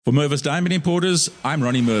For Mervis Diamond Importers, I'm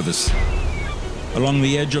Ronnie Mervis. Along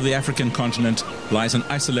the edge of the African continent lies an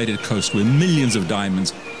isolated coast where millions of diamonds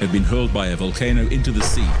have been hurled by a volcano into the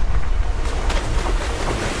sea.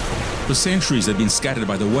 For centuries, they've been scattered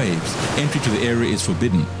by the waves. Entry to the area is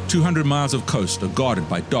forbidden. 200 miles of coast are guarded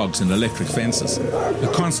by dogs and electric fences.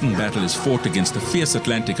 A constant battle is fought against the fierce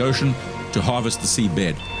Atlantic Ocean to harvest the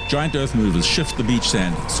seabed. Giant earth movers shift the beach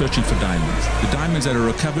sand, searching for diamonds. The diamonds that are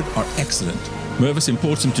recovered are excellent. Mervis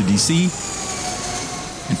imports them to DC,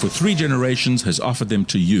 and for 3 generations has offered them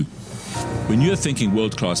to you. When you're thinking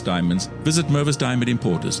world-class diamonds, visit Mervis Diamond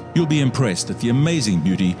Importers. You'll be impressed at the amazing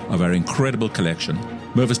beauty of our incredible collection.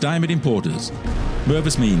 Mervis Diamond Importers.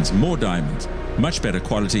 Mervis means more diamonds, much better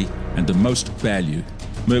quality, and the most value.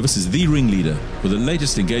 Mervis is the ringleader for the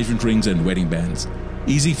latest engagement rings and wedding bands.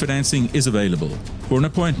 Easy financing is available. For an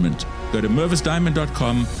appointment, go to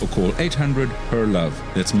mervisdiamond.com or call 800-HER-LOVE.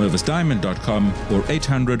 That's mervisdiamond.com or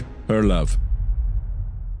 800-HER-LOVE.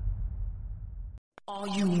 Are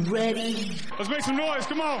you ready? Let's make some noise,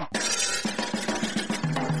 come on!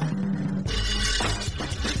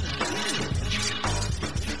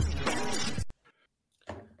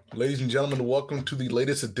 Ladies and gentlemen, welcome to the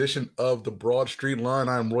latest edition of the Broad Street Line.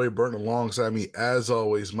 I'm Roy Burton. Alongside me, as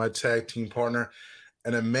always, my tag team partner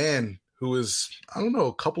and a man who is,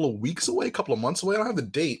 a couple of weeks away, a couple of months away. I don't have the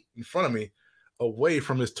date in front of me, away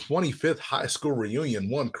from his 25th high school reunion.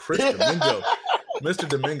 One, Chris Domingo. Mr.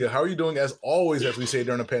 Domingo, how are you doing? As always, as we say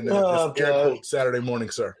during the pandemic, this air quote Saturday morning,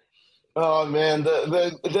 sir. Oh man,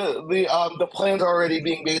 the plans are already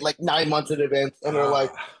being made like 9 months in advance, and they're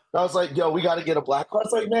like, I was like, yo, we got to get a black card.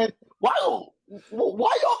 It's like, man, why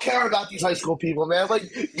y'all care about these high school people, man? Like,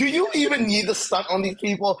 do you even need to stunt on these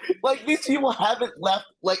people? Like, these people haven't left,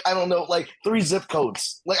 like, I don't know, like 3 zip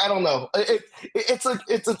codes. Like, I don't know. It's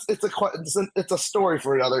a story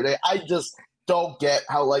for another day. I just don't get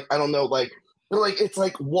how, like, I don't know, like it's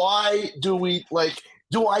like, why do we, like,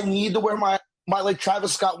 do I need to wear my like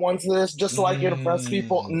Travis Scott ones to this just so I can impress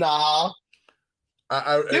people? Nah.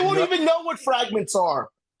 They won't even know what fragments are.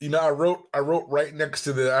 You know, I wrote right next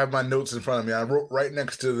to I have my notes in front of me. I wrote right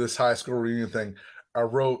next to this high school reunion thing. I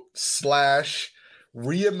wrote /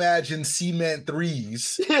 reimagine cement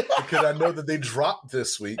threes because I know that they dropped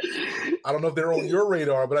this week. I don't know if they're on your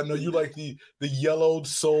radar, but I know you like the yellowed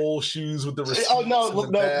sole shoes with the receipts. Oh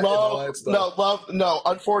no.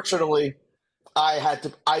 Unfortunately, I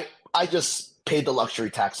just paid the luxury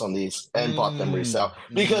tax on these and bought them resale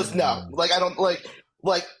because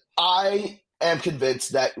I am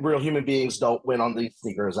convinced that real human beings don't win on these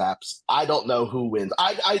sneakers apps. I don't know who wins.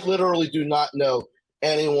 I literally do not know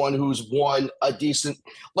anyone who's won a decent,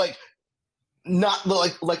 like, not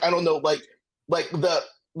like I don't know, like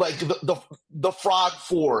the Frog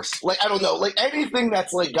Force, like, I don't know, like anything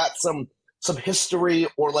that's like got some history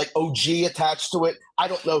or like OG attached to it. I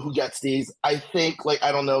don't know who gets these. I think, like,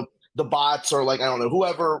 I don't know, the bots or, like, I don't know,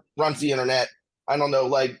 whoever runs the internet. I don't know,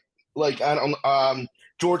 like I don't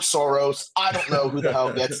George Soros. I don't know who the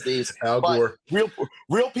hell gets these. Al Gore.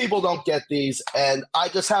 Real people don't get these, and I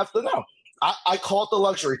just have to know. I call it the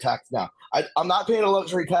luxury tax now. I'm not paying a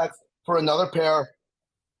luxury tax for another pair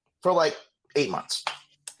for like 8 months.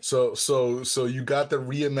 So you got the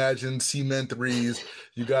reimagined cement threes.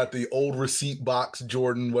 You got the old receipt box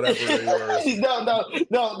Jordan, whatever they were.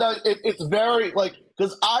 No. It's very, like,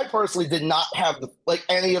 because I personally did not have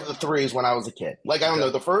any of the threes when I was a kid. Like, I don't know,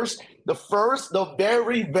 the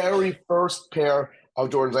very, very first pair of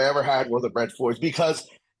Jordans I ever had were the Red Fours, because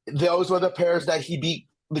those were the pairs that he beat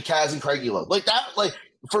the Kaz and Craig Elo. Like that, like,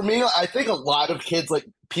 for me, I think a lot of kids, like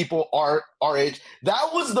people our age,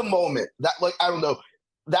 that was the moment that, like, I don't know,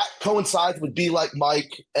 that coincides with Be Like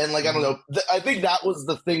Mike, and, like, I don't know, I think that was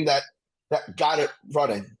the thing that got it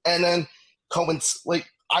running. And then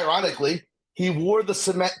ironically, he wore the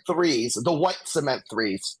cement threes, the white cement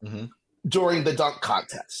threes, during the dunk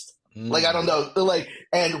contest. Like, I don't know, like,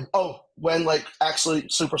 and when, like, actually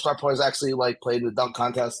Superstar Players actually, like, played in the dunk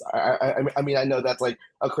contest. I mean, I know that's like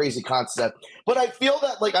a crazy concept, but I feel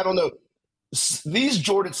that, like, I don't know, these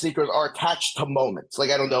Jordan sneakers are attached to moments.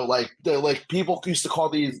 Like, I don't know, like, people used to call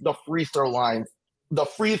these the free throw line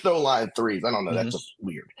threes. I don't know, that's just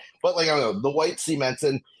weird. But, like, I don't know, the white cements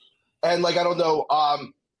and like, I don't know,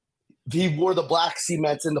 he wore the black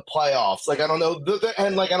cements in the playoffs. Like, I don't know,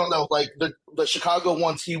 and, like, I don't know, like the Chicago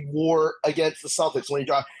ones he wore against the Celtics when he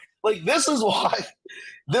dropped. Like, this is why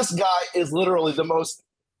this guy is literally the most.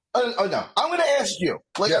 No, I'm going to ask you.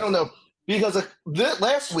 Like, yeah. I don't know, because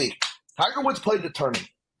last week Tiger Woods played the tournament.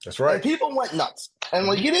 That's right. And people went nuts, and,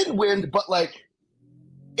 like, he didn't win, but, like,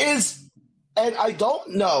 and I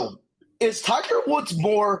don't know, is Tiger Woods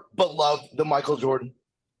more beloved than Michael Jordan?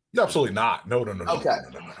 Absolutely not. No. Okay.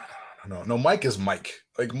 No. Mike is Mike.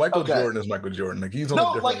 Like Michael Jordan is Michael Jordan. Like he's on a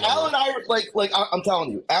different like level. Allen Iverson. I'm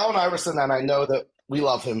telling you, Allen Iverson, and I know that we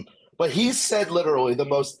love him, but he said literally the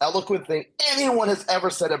most eloquent thing anyone has ever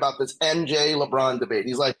said about this MJ LeBron debate.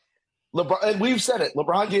 He's like, LeBron, and we've said it.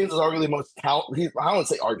 LeBron James is arguably the most talented. I don't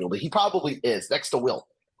say arguably. He probably is next to Wilt,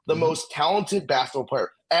 the most talented basketball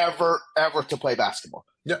player ever to play basketball.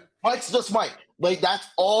 Yeah, Mike's just Mike. Like that's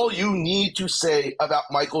all you need to say about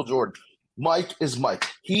Michael Jordan. Mike is Mike.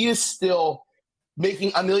 He is still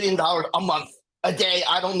making $1 million a month, a day.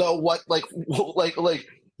 I don't know what. Like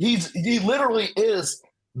he literally is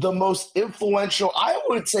the most influential. I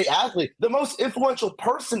would say athlete, the most influential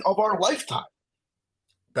person of our lifetime.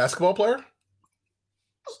 Basketball player?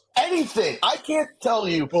 Anything. I can't tell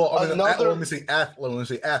you let me say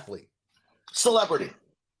athlete. Celebrity.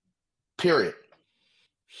 Period.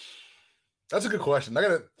 That's a good question.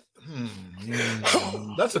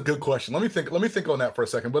 That's a good question. Let me think on that for a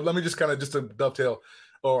second. But let me just kind of to dovetail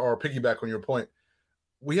or piggyback on your point.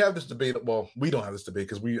 We have this debate. Well, we don't have this debate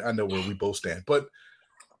because I know where we both stand. But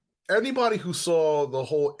anybody who saw the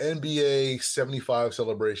whole NBA 75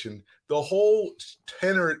 celebration, the whole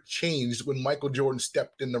tenor changed when Michael Jordan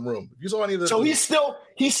stepped in the room. If you saw any of the, so he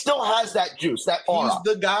still has that juice, that aura.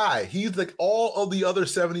 He's the guy. He's like all of the other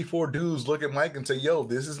 74 dudes look at Mike and say, "Yo,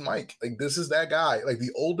 this is Mike. Like this is that guy." Like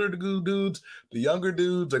the older dudes, the younger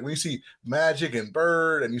dudes. Like when you see Magic and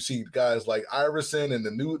Bird, and you see guys like Iverson and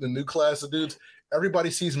the new class of dudes.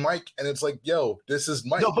 Everybody sees Mike, and it's like, yo, this is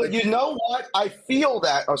Mike. No, but you know what? I feel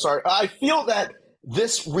that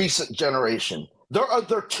this recent generation,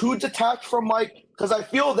 they're too detached from Mike because I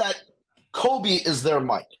feel that Kobe is their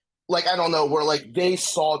Mike. Like, I don't know, where like they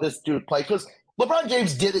saw this dude play because LeBron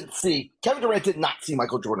James Kevin Durant did not see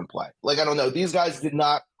Michael Jordan play. Like, I don't know, these guys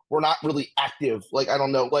were not really active. Like, I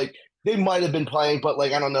don't know, like they might have been playing, but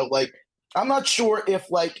like, I don't know, like I'm not sure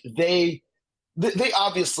if like they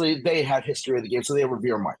obviously they had history of the game, so they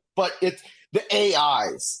revere Mike. But it's the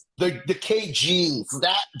AIs, the KGs,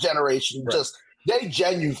 that generation, right. Just they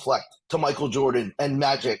genuflect to Michael Jordan and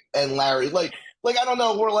Magic and Larry. Like I don't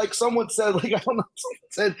know, where like someone said, like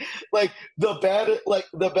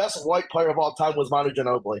the best white player of all time was Manu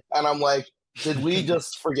Ginobili, and I'm like, did we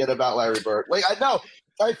just forget about Larry Bird? Like I know,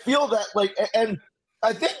 I feel that like, and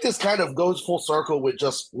I think this kind of goes full circle with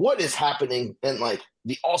just what is happening in like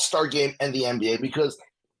the All-Star game and the NBA, because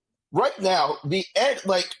right now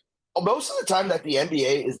most of the time that the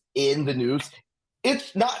NBA is in the news,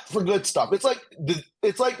 it's not for good stuff. It's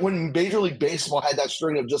like when Major League Baseball had that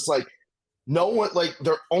string of just like no one, like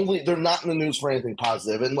they're not in the news for anything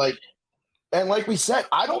positive. And like we said,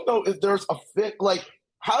 I don't know if there's a fit. Like,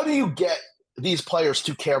 how do you get these players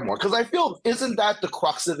to care more? Because I feel, isn't that the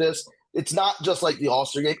crux of this? It's not just like the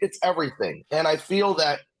All-Star game, it's everything. And I feel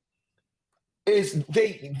that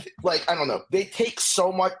they take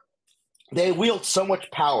so much, they wield so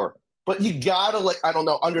much power, but you gotta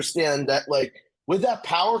understand that like with that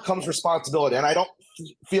power comes responsibility. And I don't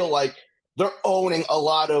feel like they're owning a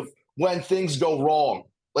lot of when things go wrong.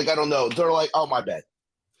 Like, I don't know, they're like, oh, my bad.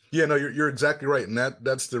 Yeah, no, you're exactly right. And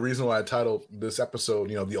that's the reason why I titled this episode,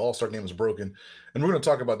 the All-Star game is broken. And we're going to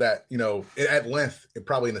talk about that, at length,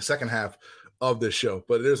 probably in the second half of this show.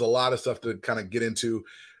 But there's a lot of stuff to kind of get into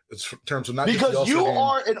in terms of not because just the you game.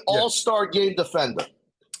 are an All-Star game defender,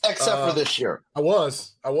 except for this year. I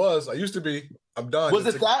used to be. I'm done. Was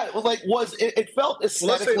it that? Like, it felt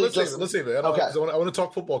aesthetically? Let's say that. Okay. I want to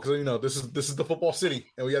talk football because this is the football city,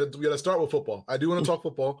 and we got to start with football. I do want to talk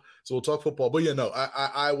football, so we'll talk football. But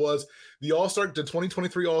I was the All-Star, the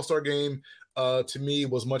 2023 All-Star game. To me,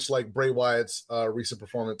 was much like Bray Wyatt's recent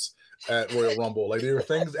performance at Royal Rumble. Like, there were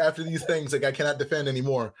things after these things like I cannot defend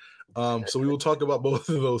anymore. So we will talk about both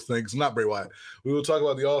of those things. Not Bray Wyatt. We will talk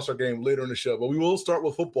about the All-Star game later in the show, but we will start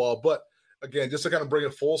with football. But again, just to kind of bring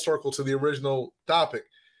it full circle to the original topic,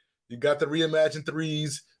 you got the reimagined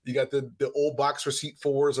threes, you got the old box receipt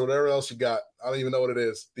fours or whatever else you got. I don't even know what it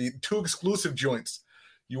is. The two exclusive joints.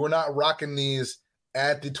 You were not rocking these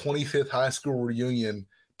at the 25th high school reunion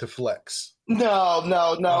to flex. No.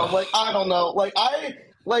 Like, I don't know.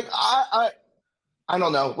 I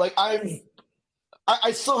don't know. Like,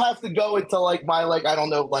 I still have to go into like my I don't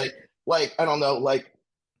know,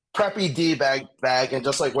 preppy D bag and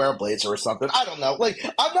just like wear a blazer or something. I don't know. Like,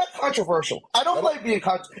 I'm not controversial. I don't like being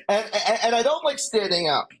and I don't like standing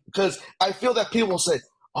out because I feel that people say,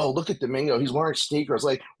 "Oh, look at Domingo. He's wearing sneakers."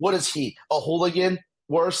 Like, what is he? A hooligan?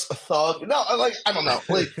 Worse, a thug? No, like I don't know.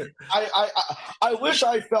 Like, I wish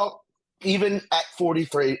I felt even at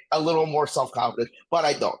 43 a little more self-confident, but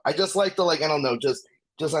I don't. I just like to I don't know, just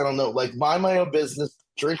I don't know, like mind my own business,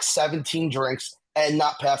 drink 17 drinks, and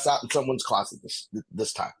not pass out in someone's closet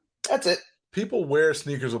this time. That's it. People wear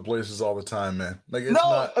sneakers with blazers all the time, man. Like it's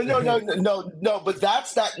no. But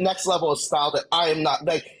that's that next level of style that I am not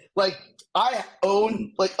like. I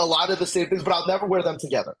own like a lot of the same things, but I'll never wear them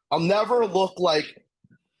together. I'll never look like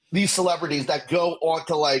these celebrities that go on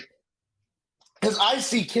to like, because I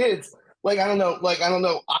see kids like I don't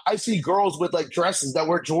know. I see girls with like dresses that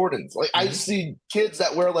wear Jordans. Like I see kids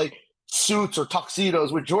that wear like suits or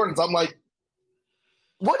tuxedos with Jordans. I'm like,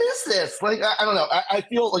 what is this? Like, I don't know. I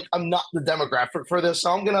feel like I'm not the demographic for this.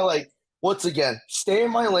 So I'm going to, like, once again, stay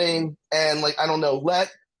in my lane and, like, I don't know,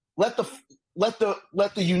 let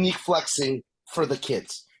the unique flexing for the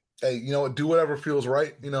kids. Hey, you know what? Do whatever feels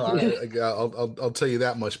right. You know, I'll tell you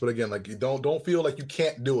that much. But again, like, you don't feel like you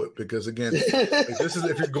can't do it because, again, like, this is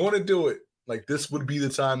if you're going to do it, like this would be the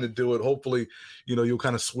time to do it. Hopefully, you know, you'll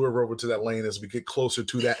kind of swerve over to that lane as we get closer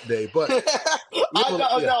to that day. But no,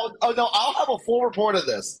 I'll have a full report of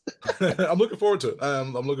this. I'm looking forward to it.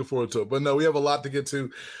 I'm looking forward to it. But no, we have a lot to get to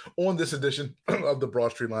on this edition of the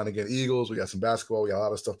Broad Street Line. Again, Eagles, we got some basketball, we got a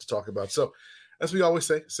lot of stuff to talk about. So as we always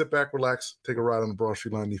say, sit back, relax, take a ride on the Broad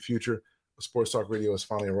Street Line. The future of Sports Talk Radio has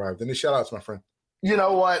finally arrived. Any shout outs, my friend? You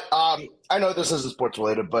know what? I know this isn't sports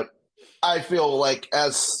related, but I feel like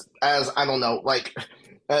as I don't know, like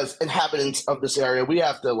as inhabitants of this area, we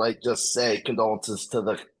have to like just say condolences to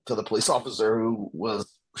the police officer who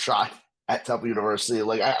was shot at Temple University.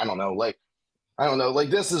 Like I don't know, like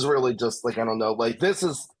this is really just like I don't know, like this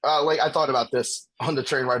is like I thought about this on the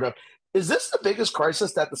train right now. Is this the biggest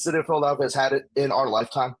crisis that the city of Philadelphia has had in our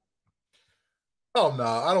lifetime? Oh, no,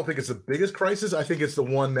 I don't think it's the biggest crisis. I think it's the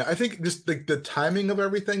one that I think just the timing of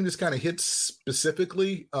everything just kind of hits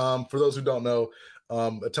specifically. For those who don't know,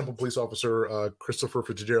 a Temple police officer, Christopher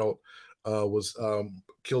Fitzgerald, was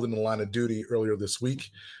killed in the line of duty earlier this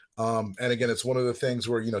week. And again, it's one of the things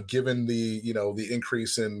where, you know, given the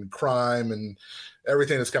increase in crime and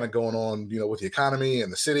everything that's kind of going on, you know, with the economy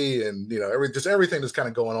and the city and, you know, everything that's kind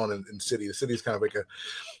of going on in the city. The city is kind of like a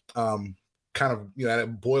kind of, you know, at a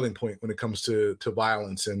boiling point when it comes to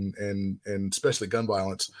violence and especially gun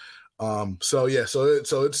violence. So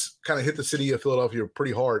it's kind of hit the city of Philadelphia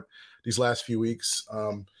pretty hard these last few weeks.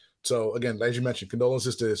 So again, as you mentioned,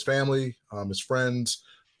 condolences to his family, his friends,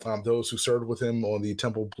 those who served with him on the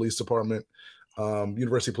Temple Police Department,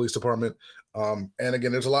 University Police Department. And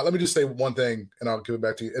again, there's a lot. Let me just say one thing, and I'll give it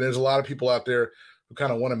back to you. And there's a lot of people out there who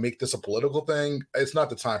kind of want to make this a political thing. It's not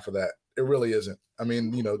the time for that. It really isn't. I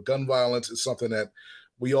mean, you know, gun violence is something that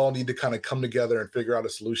we all need to kind of come together and figure out a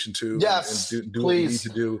solution to. Yes, and do what we need to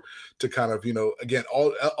do to kind of, you know, again,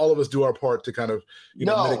 all of us do our part to kind of, you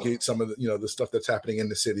know, mitigate some of the, you know, the stuff that's happening in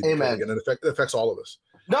the city. Amen. Again, it affects all of us.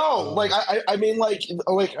 No, like I mean,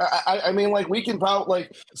 we can probably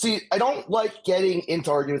like see. I don't like getting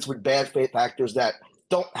into arguments with bad faith actors that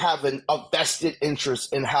don't have a vested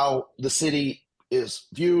interest in how the city is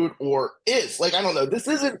viewed or is. Like I don't know. This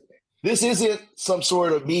isn't some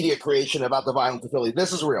sort of media creation about the violence of Philly.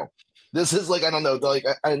 This is real. This is like I don't know. Like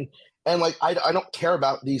and like I don't care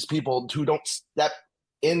about these people who don't step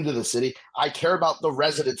into the city. I care about the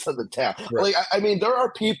residents of the town. Right. Like I mean, there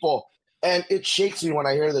are people. And it shakes me when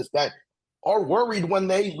I hear this, that are worried when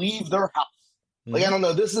they leave their house. Like, I don't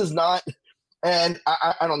know, this is not, and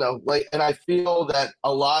I don't know, like, and I feel that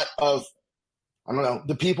a lot of, I don't know,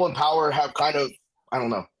 the people in power have kind of, I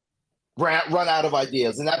don't know, run out of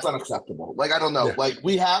ideas, and that's unacceptable. Like, I don't know, like,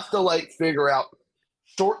 we have to, like, figure out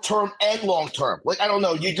short-term and long-term. Like, I don't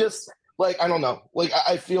know, you just, like, I don't know. Like,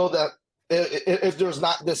 I feel that if there's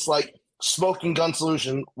not this, like, smoking gun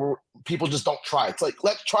solution where people just don't try. It's like,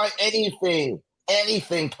 let's try anything,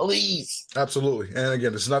 please. Absolutely. And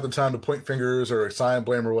again, it's not the time to point fingers or assign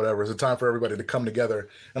blame or whatever. It's a time for everybody to come together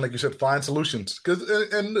and, like you said, find solutions. Because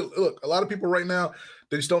and look, a lot of people right now,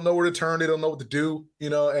 they just don't know where to turn. They don't know what to do,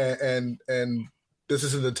 you know, and this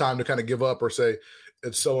isn't the time to kind of give up or say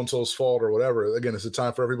it's so-and-so's fault or whatever. Again, it's a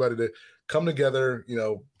time for everybody to come together, you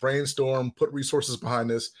know, brainstorm, put resources behind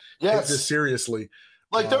this, take this seriously.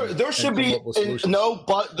 Like there should be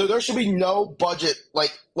there should be no budget.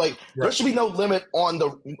 Like there should be no limit on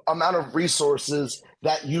the amount of resources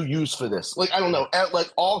that you use for this. Like I don't know,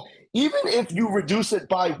 even if you reduce it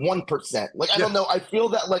by 1%. Like I don't know. I feel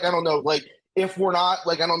that like I don't know. Like if we're not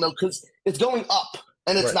like I don't know because it's going up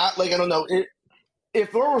and it's not like I don't know.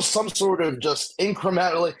 If there was some sort of just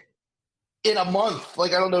incrementally in a month,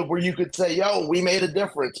 like I don't know, where you could say, "Yo, we made a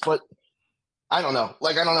difference," but I don't know.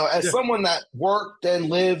 Like, I don't know. As someone that worked and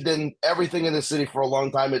lived and everything in the city for a long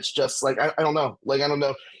time, it's just like, I don't know. Like, I don't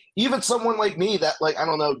know. Even someone like me that, like, I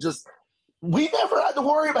don't know, just we never had to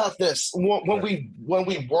worry about this. When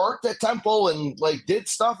we worked at Temple and, like, did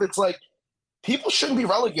stuff, it's like people shouldn't be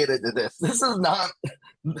relegated to this. This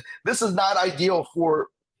is not ideal for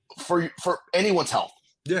anyone's health.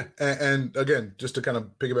 Yeah, and again, just to kind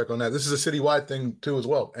of piggyback on that, this is a citywide thing too as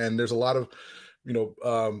well. And there's a lot of, a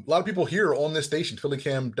lot of people here on this station,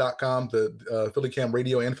 phillycam.com, the Phillycam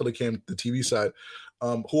radio and Phillycam, the TV side,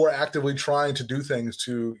 who are actively trying to do things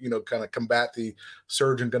to, kind of combat the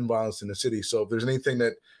surge in gun violence in the city. So if there's anything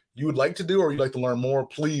that you would like to do or you'd like to learn more,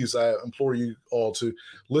 please, I implore you all to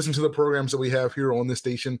listen to the programs that we have here on this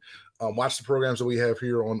station, watch the programs that we have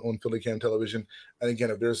here on Phillycam television. And again,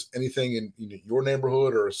 if there's anything in your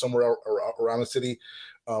neighborhood or somewhere around the city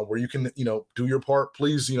where you can, do your part,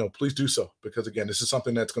 please do so. Because again, this is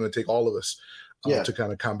something that's going to take all of us to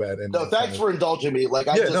kind of combat. And no, thanks for indulging me. Like,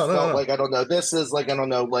 I felt like, I don't know, this is like, I don't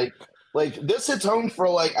know, like this hits home for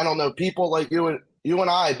like, I don't know, people like you and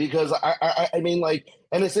I, because I mean, like,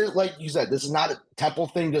 and this is, like you said, this is not a Temple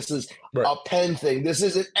thing. This is a Penn thing. This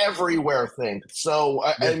is an everywhere thing. So,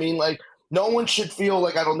 I mean, like, no one should feel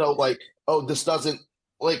like, I don't know, like, oh, this doesn't,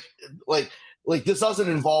 like this doesn't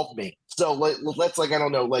involve me. So, let's, like, I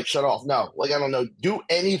don't know, like, shut off. No, like, I don't know, do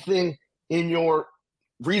anything in your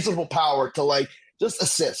reasonable power to, like, just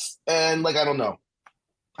assist. And, like, I don't know,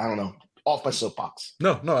 off my soapbox.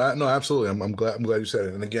 No, absolutely. I'm glad you said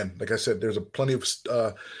it. And again, like I said, there's plenty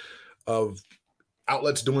of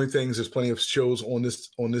outlets doing things. There's plenty of shows on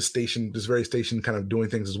this station, this very station, kind of doing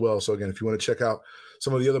things as well. So again, if you want to check out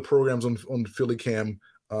some of the other programs on Phillycam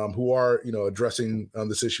who are addressing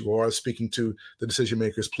this issue or are speaking to the decision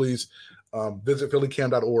makers, please visit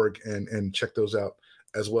phillycam.org and check those out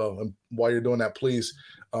as well. And while you're doing that, please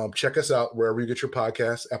check us out wherever you get your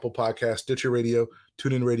podcasts: Apple Podcasts, Stitcher Radio,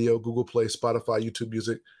 TuneIn Radio, Google Play, Spotify, YouTube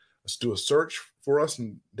Music. Let's do a search for us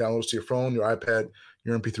and download us to your phone, your iPad,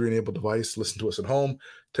 your MP3 enabled device. Listen to us at home.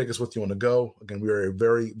 Take us with you on the go. Again, we are a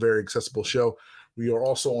very, very accessible show. We are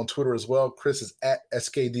also on Twitter as well. Chris is at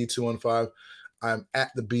SKD215. I'm at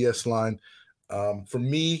the BS line. For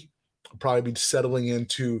me, I'll probably be settling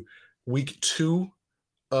into week 2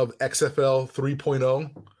 of XFL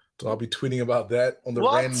 3.0. So I'll be tweeting about that on the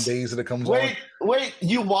random days that it comes on. Wait,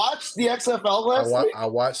 you watched the XFL last week? I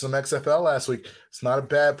watched some XFL last week. It's not a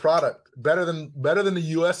bad product. Better than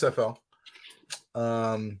the USFL.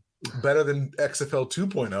 Better than XFL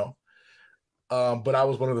 2.0. But I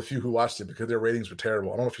was one of the few who watched it because their ratings were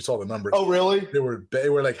terrible. I don't know if you saw the numbers. Oh, really? They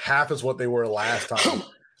were like half as what they were last time,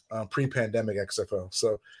 pre-pandemic XFL.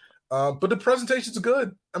 So, but the presentation's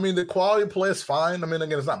good. I mean, the quality of play is fine. I mean,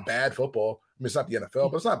 again, it's not bad football. I mean, it's not the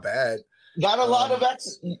NFL, but it's not bad. Got a lot of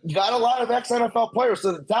ex NFL players,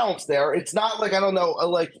 so the talent's there. It's not like, I don't know,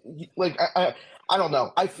 I don't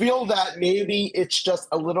know. I feel that maybe it's just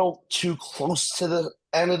a little too close to the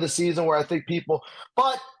end of the season where I think people,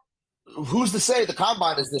 but who's to say the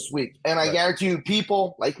combine is this week? And I guarantee you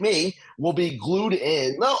people like me will be glued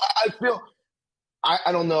in. No, I feel,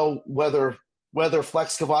 I don't know whether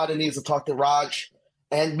Flex Cavada needs to talk to Raj.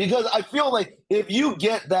 And because I feel like if you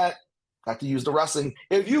get that, not to use the wrestling,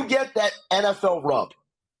 if you get that NFL rub,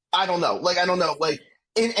 I don't know, like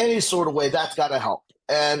in any sort of way, that's got to help.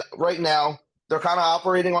 And right now, they're kind of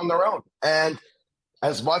operating on their own. And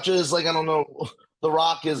as much as, like, I don't know, The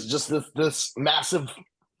Rock is just this massive,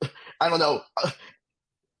 I don't know,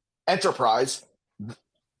 enterprise,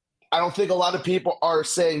 I don't think a lot of people are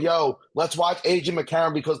saying, yo, let's watch AJ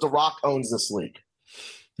McCarron because The Rock owns this league.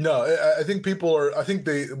 No, I think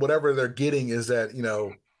whatever they're getting is that,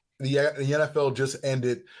 the NFL just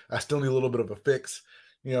ended. I still need a little bit of a fix.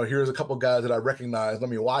 Here's a couple guys that I recognize.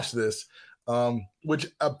 Let me watch this, which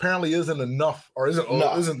apparently isn't enough or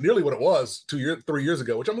isn't nearly what it was 3 years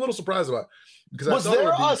ago, which I'm a little surprised about. Because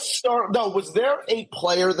was there a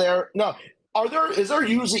player there? No. Is there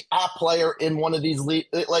usually a player in one of these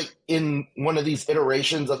like in one of these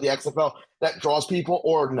iterations of the XFL that draws people,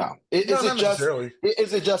 or no? Is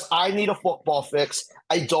it just I need a football fix?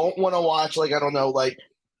 I don't want to watch, like, I don't know, like,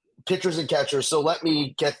 pitchers and catchers, so let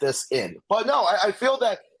me get this in. But no, I feel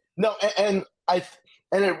that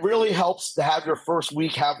and it really helps to have your first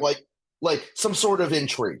week have like some sort of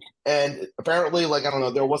intrigue. And apparently, like, I don't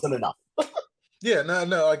know, there wasn't enough. Yeah, no.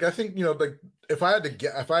 Like, I think, like, if I had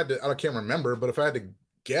to, I can't remember, but if I had to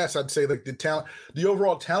guess, I'd say like the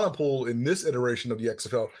overall talent pool in this iteration of the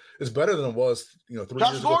XFL is better than it was, 3 years ago.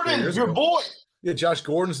 Josh Gordon, your boy. Yeah, Josh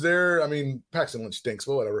Gordon's there. I mean, Paxton Lynch stinks,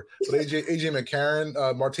 but whatever. But AJ McCarron,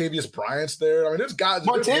 Martavius Bryant's there. I mean, there's guys.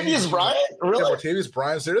 Martavius Bryant, really? Yeah, Martavius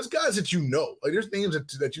Bryant's there. There's guys that like. There's names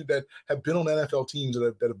that have been on NFL teams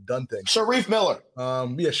that have done things. Sharif Miller.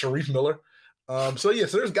 Sharif Miller. So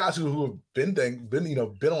there's guys who have been on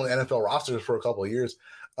NFL rosters for a couple of years.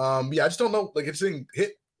 I just don't know. Like, it didn't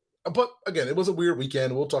hit But again, it was a weird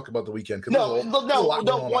weekend. We'll talk about the weekend. You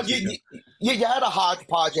had a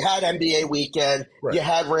hodgepodge. You had NBA weekend. Right. You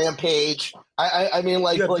had Rampage. I mean,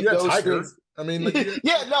 like, you had those Tiger. things. I mean,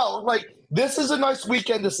 like, this is a nice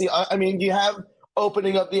weekend to see. I mean, you have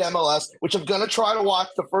opening up the MLS, which I'm gonna try to watch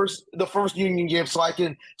the first Union game, so I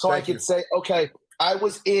can say, okay, I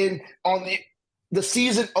was in on the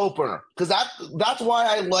season opener, because that's why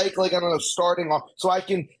I like I don't know, starting off, so I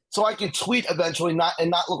can tweet eventually, not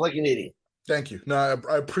look like an idiot. Thank you. No,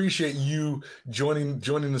 I appreciate you joining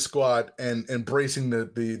the squad and embracing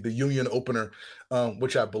the Union opener,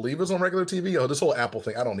 which I believe is on regular TV. Oh, this whole Apple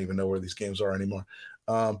thing, I don't even know where these games are anymore.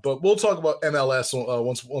 But we'll talk about MLS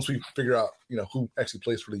once we figure out who actually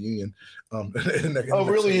plays for the Union.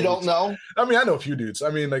 Really? You don't know? I mean, I know a few dudes. I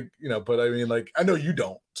mean, but I mean, I know you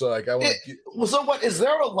don't. So I want to. So what? Is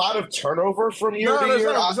there a lot of turnover from year to year?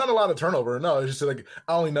 There's not a lot of turnover. No, it's just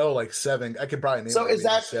I only know 7. I could probably name. So is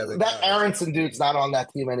that 7 that Aronson dude's not on that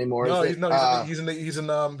team anymore? No, he's in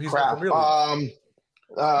the Premier League.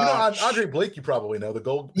 Andre Blake, you probably know, the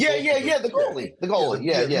goal. The goalie.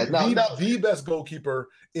 The best goalkeeper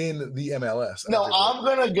in the MLS. No, I'm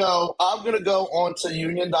gonna go onto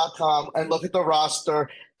Union.com and look at the roster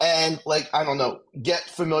and I don't know, get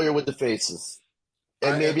familiar with the faces.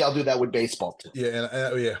 And maybe I'll do that with baseball too.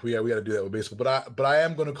 Yeah, we got to do that with baseball. But I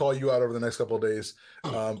am going to call you out over the next couple of days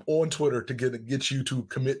on Twitter to get you to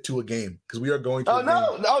commit to a game, because we are going to.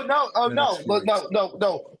 No.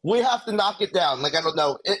 We have to knock it down. I don't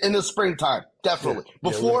know, in the springtime, definitely.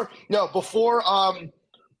 Before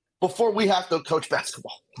we have to coach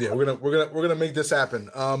basketball. Yeah, we're gonna make this happen.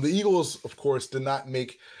 The Eagles, of course, did not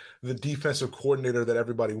make the defensive coordinator that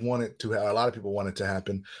everybody wanted to have. A lot of people wanted to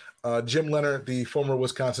happen. Jim Leonard, the former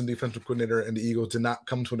Wisconsin defensive coordinator, and the Eagles did not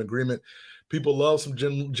come to an agreement. People love some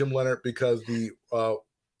Jim Leonard because the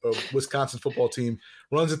Wisconsin football team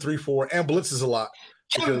runs a 3-4 and blitzes a lot.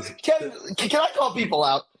 Can I call people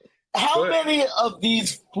out? How many of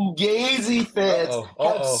these Fugazi fans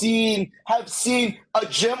have seen a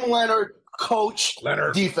Jim Leonard coach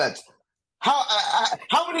defense?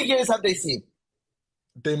 How many games have they seen?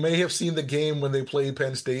 They may have seen the game when they played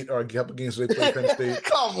Penn State, or a couple games when they played Penn State.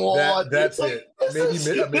 Come on. That's it.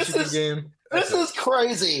 Maybe a Michigan game. This is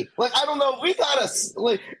crazy. I don't know. We gotta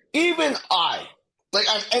even I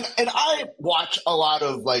watch a lot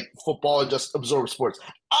of football and just absorb sports.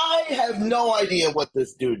 I have no idea what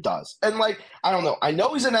this dude does. And I don't know. I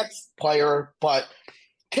know he's an ex-player, but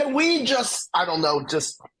can we just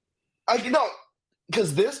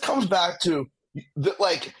because this comes back to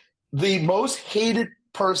the most hated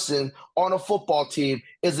person on a football team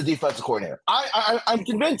is the defensive coordinator. I'm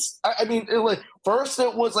convinced. I mean, first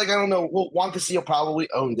it was I don't know. Juan Castillo probably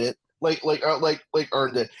owned it,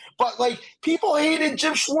 earned it. But people hated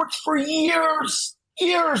Jim Schwartz for years.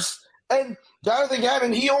 And Jonathan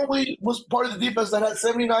Gannon, he only was part of the defense that had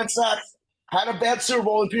 79 sacks, had a bad Super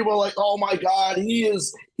Bowl, and people were like, "Oh my God,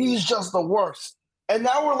 he's just the worst." And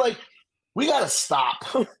now we're we gotta stop.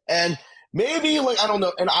 And maybe I don't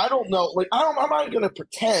know, and I don't know. I'm not going to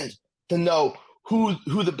pretend to know who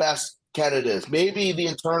the best candidate is. Maybe the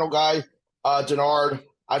internal guy, Denard.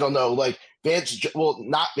 I don't know, Vance. Well,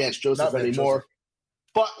 not Vance Joseph anymore.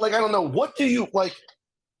 But I don't know. What do you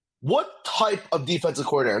What type of defensive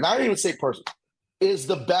coordinator? And I don't even say person is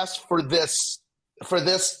the best for this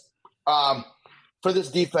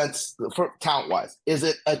defense for talent wise. Is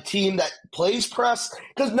it a team that plays press?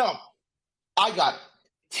 Because no, I got it.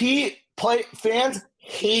 Fans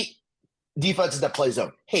hate defenses that play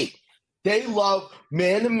zone. Hate. They love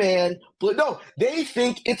man-to-man. No, they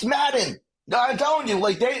think it's Madden. I'm telling you,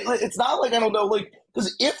 it's not I don't know,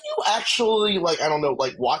 because if you actually, I don't know,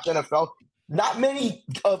 watch NFL, not many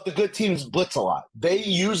of the good teams blitz a lot. They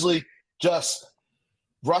usually just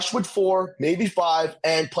rush with 4, maybe 5,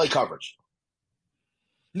 and play coverage.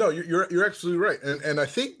 No, you're absolutely right. And I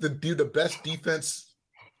think the best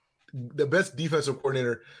defensive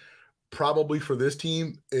coordinator probably for this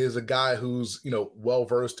team is a guy who's, well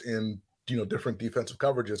versed in, different defensive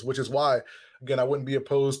coverages, which is why, again, I wouldn't be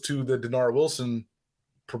opposed to the Denard Wilson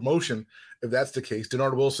promotion if that's the case.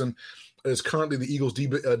 Denard Wilson is currently the Eagles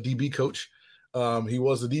DB coach. He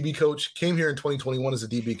was the DB coach, came here in 2021 as a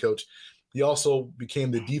DB coach. He also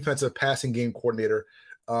became the defensive passing game coordinator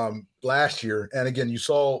last year. And again, we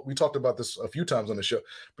talked about this a few times on the show,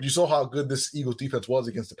 but you saw how good this Eagles defense was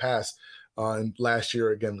against the pass. And last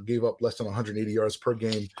year, again, gave up less than 180 yards per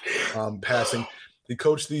game passing. He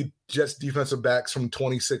coached the Jets defensive backs from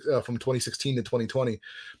 2016 to 2020.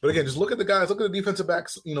 But again, just look at the guys, look at the defensive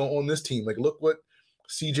backs, on this team. Look what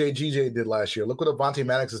CJ GJ did last year. Look what Avonte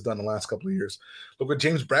Maddox has done the last couple of years. Look what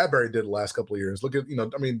James Bradbury did the last couple of years. Look at,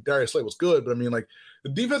 Darius Slay was good, but I mean, like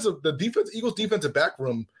the Eagles defensive back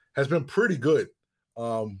room has been pretty good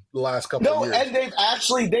the last couple of years. No,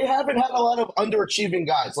 and they haven't had a lot of underachieving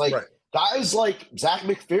guys. Like guys like Zach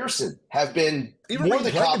McPherson have been even more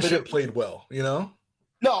than competent. Played well,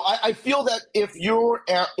 No, I feel that if you're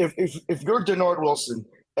Denard Wilson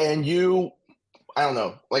and you,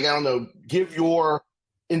 give your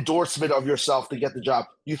endorsement of yourself to get the job,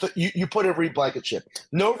 you put in Reed Blankenship.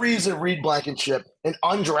 No reason Reed Blankenship, an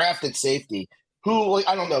undrafted safety, who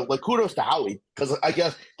kudos to Howie, because I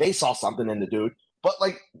guess they saw something in the dude. But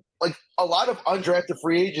like a lot of undrafted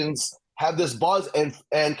free agents have this buzz and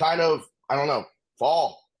kind of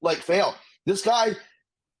fail. This guy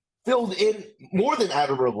filled in more than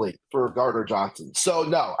admirably for Gardner Johnson. So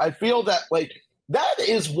no, I feel that that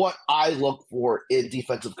is what I look for in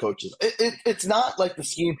defensive coaches. It's not like the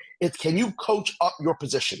scheme. It's, can you coach up your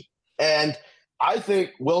position? And I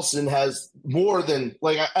think Wilson has more than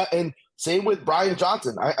and same with Brian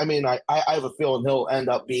Johnson. I have a feeling he'll end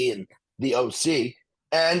up being the OC,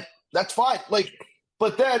 and that's fine.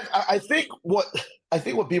 But then I think what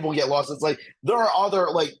people get lost is there are other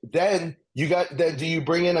then do you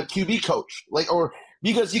bring in a QB coach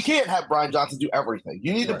because you can't have Brian Johnson do everything.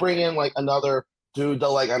 You need to bring in another dude that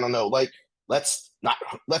let's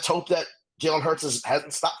hope that Jalen Hurts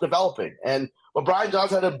hasn't stopped developing, but Brian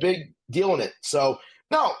Johnson had a big deal in it. So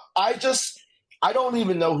no, I don't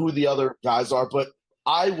even know who the other guys are, but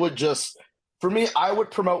I would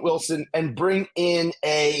promote Wilson and bring in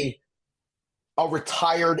a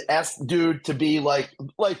retired dude to be like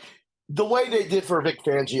the way they did for Vic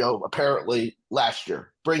Fangio apparently last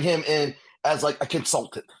year. Bring him in as a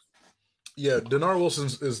consultant. Yeah, Denard Wilson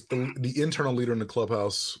is the internal leader in the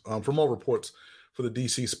clubhouse, from all reports, for the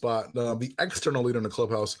DC spot. The external leader in the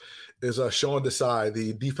clubhouse is Sean Desai,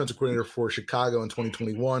 the defensive coordinator for Chicago in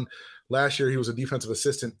 2021. Last year, he was a defensive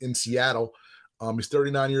assistant in Seattle. He's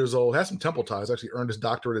 39 years old, has some Temple ties, actually earned his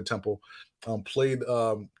doctorate at Temple,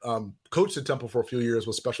 coached at Temple for a few years,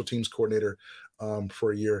 was special teams coordinator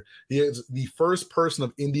for a year. He is the first person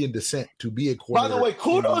of Indian descent to be a coordinator. By the way,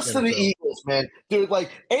 kudos to the Eagles, man. Dude,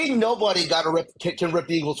 ain't nobody can rip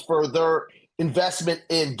the Eagles for their investment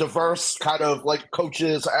in diverse kind of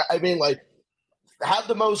coaches. Have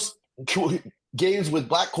the most games with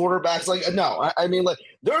black quarterbacks.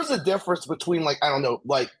 There's a difference between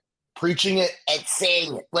preaching it and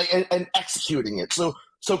saying it, and executing it. So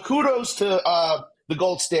kudos to the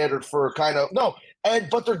gold standard for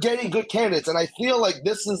but they're getting good candidates, and I feel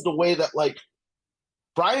this is the way that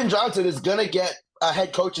Brian Johnson is gonna get a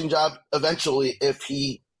head coaching job eventually if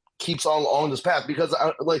he keeps on this path, because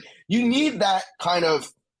you need that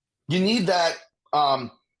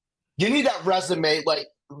resume,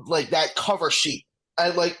 that cover sheet,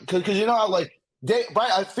 and because how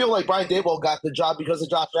I feel like Brian Daboll got the job because of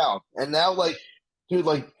Josh Allen, and now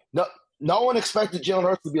no one expected Jalen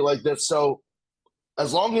Hurts to be like this. So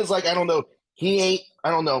as long as he ain't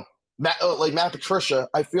Matt Patricia,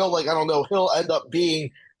 I feel he'll end up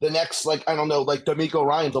being the next DeMeco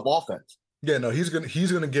Ryans of offense. Yeah, no, he's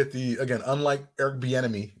gonna get the, again, unlike Eric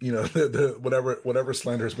Bieniemy, the whatever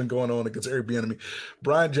slander has been going on against Eric Bieniemy,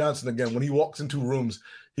 Brian Johnson, again, when he walks into rooms,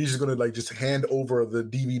 he's just gonna just hand over the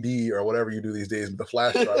DVD or whatever you do these days, the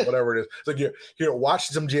flash drive, whatever it is. It's here, watch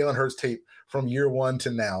some Jalen Hurts tape from year one to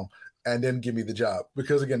now, and then give me the job.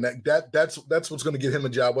 Because again, that's what's going to get him a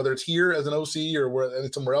job, whether it's here as an OC or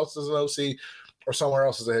somewhere else as an OC or somewhere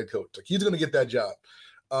else as a head coach. He's going to get that job.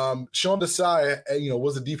 Sean Desai,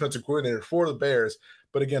 was the defensive coordinator for the Bears,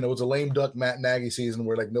 but again, it was a lame duck Matt Nagy season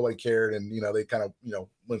where nobody cared, and they kind of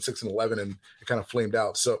went 6-11 and it kind of flamed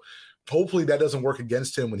out. So hopefully that doesn't work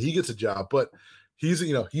against him when he gets a job. But he's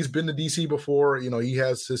been to DC before. He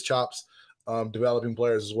has his chops developing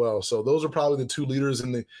players as well. So those are probably the two leaders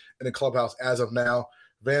in the clubhouse as of now.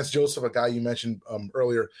 Vance Joseph, a guy you mentioned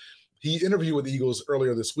earlier, he interviewed with the Eagles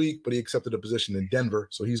earlier this week, but he accepted a position in Denver,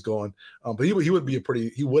 so he's going. But he would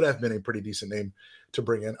have been a pretty decent name to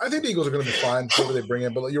bring in. I think the Eagles are going to be fine whoever they bring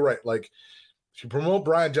in. But you're right. If you promote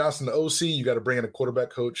Brian Johnson to OC, you got to bring in a quarterback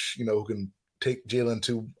coach, who can take Jalen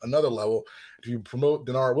to another level. If you promote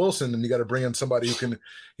Denard Wilson, then you got to bring in somebody who can,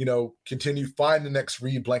 continue find the next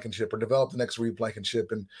Reed Blankenship or develop the next Reed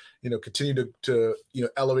Blankenship, and continue to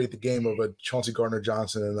elevate the game of a Chauncey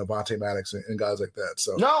Gardner-Johnson and Avonte Maddox and guys like that.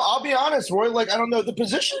 So no, I'll be honest, Roy. I don't know, the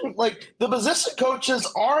position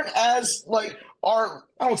coaches aren't as I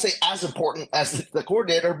won't say as important as the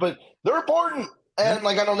coordinator, but they're important. And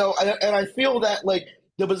I don't know, and I feel that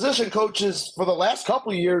the position coaches for the last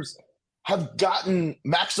couple of years have gotten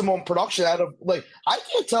maximum production out of, like, I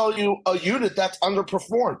can't tell you a unit that's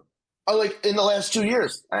underperformed, like, in the last 2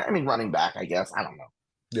 years. I mean, running back, I guess. I don't know.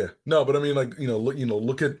 Yeah, no, but I mean, like,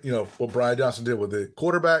 look at what Brian Johnson did with the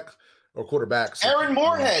quarterbacks. Aaron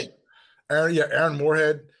Moorhead. Aaron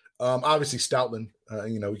Moorhead. Obviously Stoutland.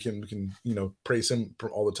 We can praise him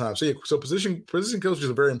all the time. So yeah, so position coaches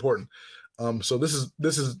are very important. So this is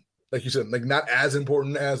like you said, like not as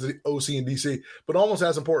important as the OC and DC, but almost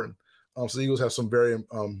as important. So the Eagles have some very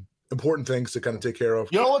important things to kind of take care of.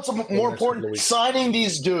 You know what's more important? Signing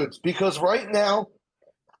these dudes, because right now,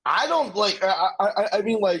 I don't like. I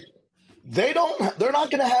mean, like, they're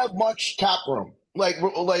not going to have much cap room. Like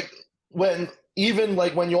when you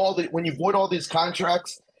void all these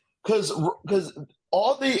contracts, because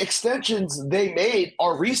all the extensions they made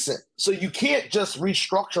are recent, so you can't just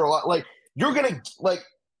restructure a lot. Like, you're gonna, like,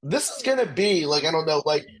 this is gonna be like, I don't know,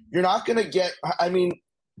 like, you're not gonna get. I mean,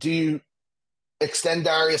 do you extend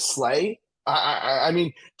Darius Slay? I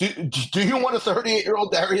mean, do you want a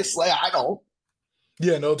 38-year-old Darius Slay? I don't.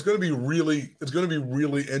 Yeah, no, it's going to be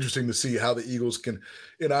really interesting to see how the Eagles can.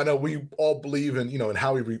 I know we all believe in in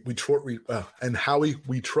Howie we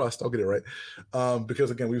trust. I'll get it right, because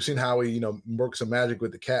again, we've seen Howie work some magic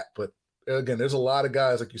with the cap, but again, there's a lot of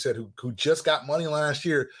guys like you said who just got money last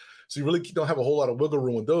year, so you really don't have a whole lot of wiggle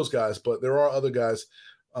room with those guys. But there are other guys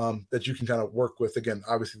that you can kind of work with. Again,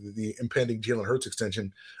 obviously the impending Jalen Hurts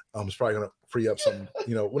extension is probably going to free up some,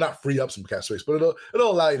 not free up some cap space, but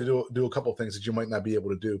it'll allow you to do a couple of things that you might not be able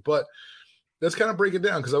to do. But let's kind of break it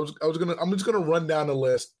down, because I'm just gonna run down the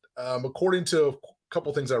list. According to a couple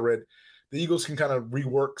of things I read, the Eagles can kind of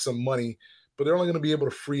rework some money, but they're only going to be able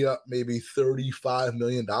to free up maybe $35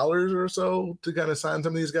 million or so to kind of sign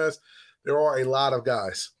some of these guys. There are a lot of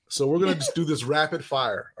guys, so we're going to just do this rapid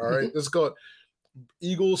fire. All right, let's go.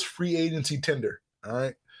 Eagles free agency tender. All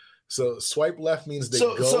right. So swipe left means they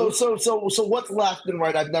go. So what's left and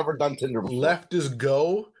right? I've never done Tinder before. Left is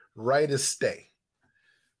go, right is stay.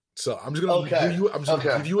 So I'm just gonna give you. I'm just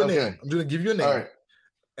gonna give you a name. I'm gonna give you a name. All right.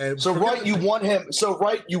 And so right, you want him. So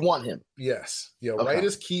right, you want him. Yes. Yeah. Okay. Right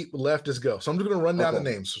is keep. Left is go. So I'm just gonna run down the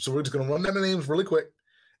names. So we're just gonna run down the names really quick,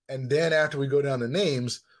 and then after we go down the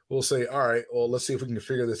names, we'll say, all right, well, let's see if we can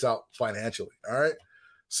figure this out financially. All right.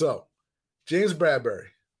 So James Bradbury.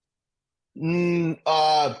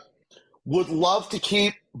 Would love to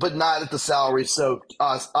keep, but not at the salary. So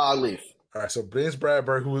leave. All right. So James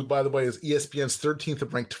Bradbury, who, by the way, is ESPN's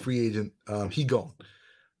 13th ranked free agent, he gone.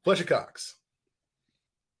 Fletcher Cox.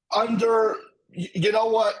 You know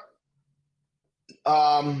what?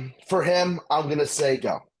 For him, I'm going to say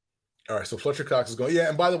go. All right, so Fletcher Cox is going. Yeah,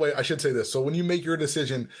 and by the way, I should say this. So when you make your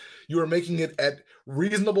decision, you are making it at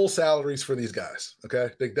reasonable salaries for these guys,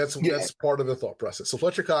 okay? That's part of the thought process. So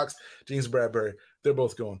Fletcher Cox, James Bradbury, they're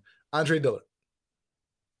both going. Andre Dillard.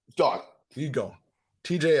 Gone. He's gone.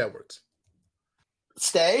 TJ Edwards.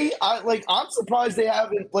 Stay? I'm surprised they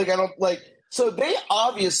haven't, so they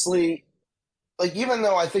obviously, even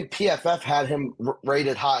though I think PFF had him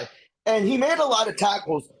rated high, and he made a lot of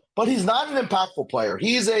tackles, but he's not an impactful player.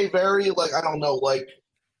 He's a very,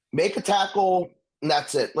 make a tackle and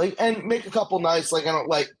that's it. And make a couple nice,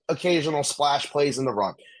 occasional splash plays in the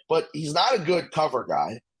run. But he's not a good cover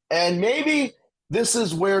guy. And maybe this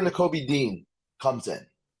is where Nakobe Dean comes in.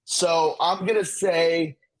 So I'm going to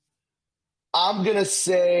say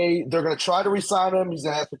they're going to try to re-sign him. He's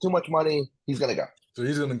going to ask for too much money. He's going to go. So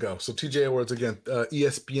he's going to go. So TJ Edwards, again,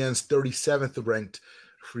 ESPN's 37th ranked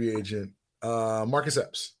free agent. Marcus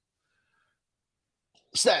Epps.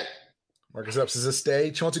 Stay. Marcus Epps is a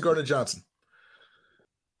stay. Chauncey Gardner-Johnson.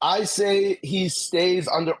 I say he stays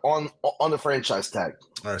on the franchise tag.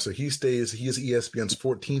 All right, so he stays. He is ESPN's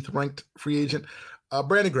 14th ranked free agent.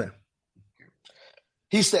 Brandon Graham.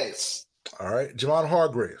 He stays. All right, Javon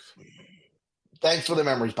Hargrave. Thanks for the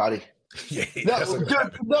memories, buddy. Yeah,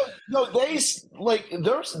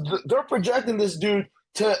 they're projecting this dude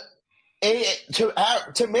to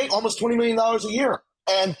make almost $20 million a year,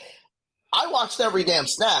 and I watched every damn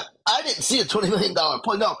snap. I didn't see a $20 million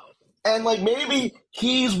play. No. And maybe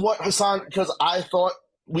he's what Hassan, because I thought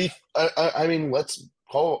let's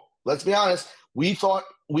be honest. We thought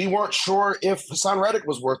we weren't sure if Hassan Reddick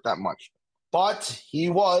was worth that much, but he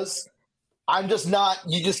was. I'm just not,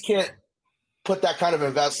 you just can't put that kind of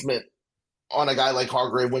investment on a guy like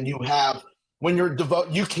Hargrave when you can't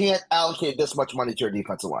allocate this much money to your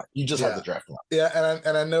defensive line. You just have to draft him. Yeah,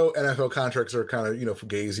 and I know NFL contracts are kind of,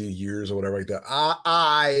 fugazi years or whatever like that.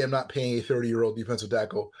 I am not paying a 30-year-old defensive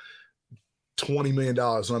tackle $20 million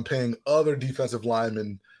when I'm paying other defensive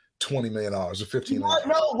linemen $20 million or $15 million.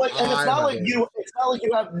 No, like, and it's not like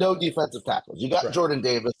you have no defensive tackles. You got Jordan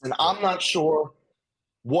Davis, and I'm not sure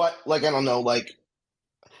what, like, I don't know, like,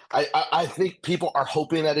 I think people are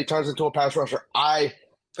hoping that he turns into a pass rusher.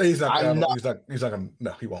 He's not gonna.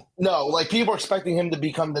 No, he won't. No, like, people are expecting him to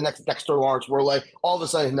become the next Dexter Lawrence. We're like, all of a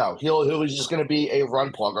sudden, no, he'll just going to be a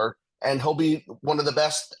run plugger, and he'll be one of the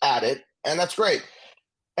best at it, and that's great.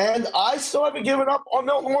 And I still haven't given up on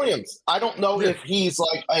Milton Williams. I don't know if he's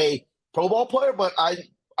like a Pro Bowl player, but I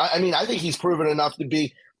mean, I think he's proven enough to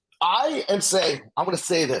be. I'm going to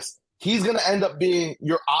say this: he's going to end up being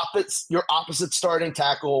your opposite starting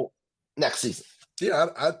tackle next season. Yeah,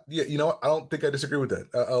 you know what? I don't think I disagree with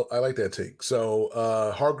that. I like that take.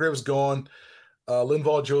 So Hargrave's gone.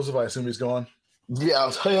 Linval Joseph, I assume he's gone.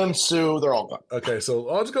 Yeah, him, Sue, they're all gone. Okay, so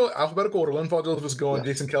I'll just go alphabetical order. Linval Joseph is going.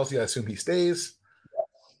 Yeah. Jason Kelce, I assume he stays. Yeah.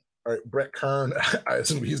 All right, Brett Kern, I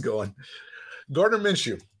assume he's going. Gardner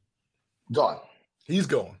Minshew. Gone. He's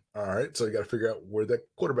going. All right, so you got to figure out where that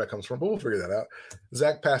quarterback comes from, but we'll figure that out.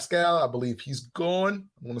 Zach Pascal, I believe he's gone.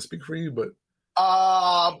 I want to speak for you, but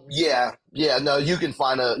no, you can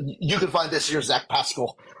find this year's Zach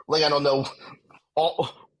Pascal. Like, I don't know, all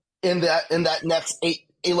in that next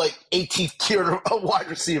 18th tier of wide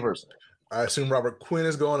receivers. I assume Robert Quinn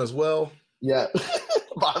is gone as well. Yeah.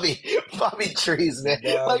 Bobby Trees, man.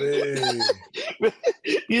 Bobby.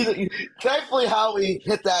 Thankfully, Howie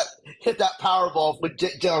hit that Powerball with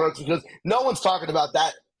Jalen Hurts, because no one's talking about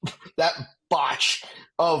that botch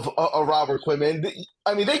of Robert Quinn. Man.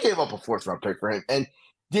 I mean, they gave up a 4th-round pick for him, and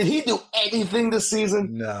did he do anything this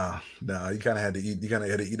season? No. You kind of had to eat. You kind of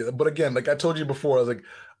had to eat it. But again, like I told you before, I was like,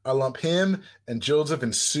 I lump him and Joseph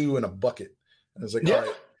and Sue in a bucket. And I was like, all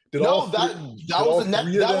right. Did all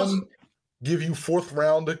three of them give you 4th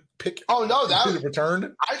round pick? Oh no, that was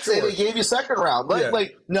returned. I'd say they gave you 2nd round.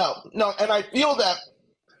 No, and I feel that,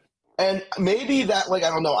 and maybe that, like, I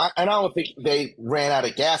don't know, and I don't think they ran out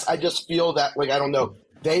of gas. I just feel that, like, I don't know,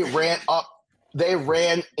 they ran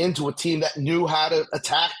into a team that knew how to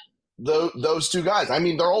attack those two guys. I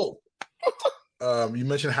mean, they're old. You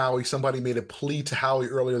mentioned Howie. Somebody made a plea to Howie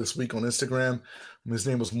earlier this week on Instagram. His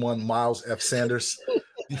name was one Miles F. Sanders,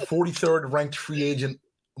 the 43rd ranked free agent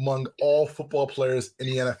among all football players in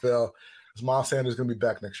the NFL. Is Miles Sanders going to be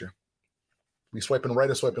back next year? Be swiping right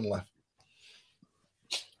or swiping left?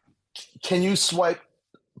 Can you swipe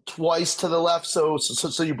twice to the left so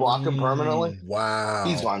you block him permanently? Wow,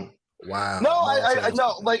 he's one. Wow. No, I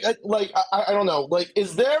no, like I don't know. Like,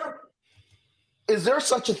 is there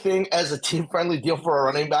such a thing as a team-friendly deal for a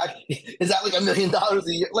running back? Is that like $1 million a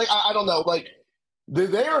year? Like, I don't know. Like,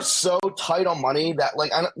 they are so tight on money that,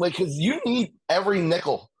 because you need every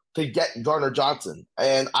nickel to get Gardner Johnson.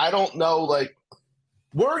 And I don't know, like,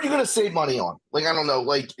 where are you going to save money on? Like, I don't know.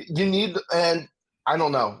 Like, you need – and I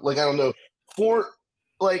don't know. Like, I don't know. For,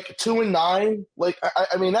 like, 2 and 9, like,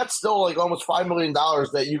 I mean, that's still, like, almost $5 million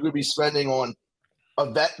that you could be spending on a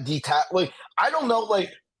vet detach. Like, I don't know,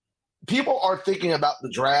 like, people are thinking about the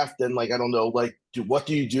draft and, like, I don't know, like, what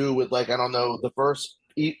do you do with, like, I don't know,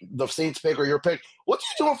 the Saints pick or your pick? What do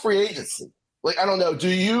you do in free agency? Like, I don't know. Do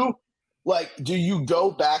you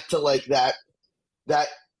go back to, like, that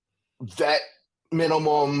vet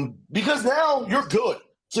minimum? Because now you're good.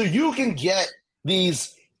 So you can get the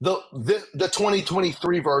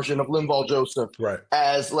 2023 version of Linval Joseph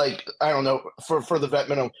as, like, I don't know, for the vet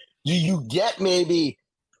minimum. Do you get maybe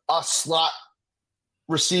a slot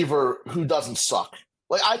receiver who doesn't suck?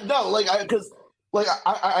 Like, I know, like, because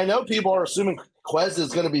I know people are assuming Quez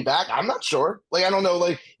is going to be back. I'm not sure. Like, I don't know.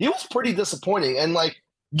 Like, he was pretty disappointing, and, like,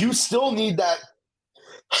 you still need that.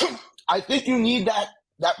 I think you need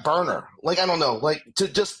that burner. Like, I don't know, like, to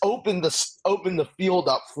just open the field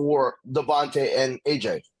up for Devontae and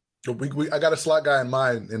AJ. I got a slot guy in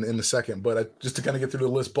mind in a second, but just to kind of get through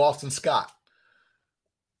the list, Boston Scott.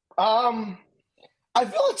 I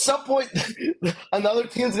feel at some point another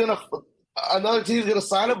team's gonna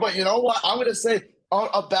sign him, but you know what? I'm gonna say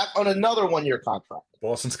back on another 1-year contract.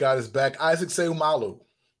 Boston Scott is back. Isaac Seumalo.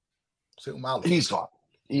 He's gone.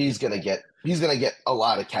 He's gonna get a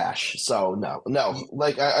lot of cash. So no.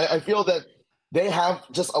 Like, I feel that they have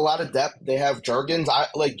just a lot of depth. They have Jurgens.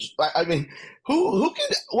 I mean,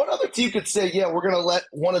 what other team could say, yeah, we're gonna let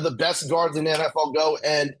one of the best guards in the NFL go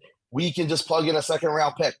and we can just plug in a 2nd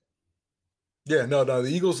round pick? Yeah, no. The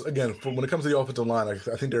Eagles, again, when it comes to the offensive line, I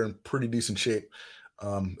think they're in pretty decent shape,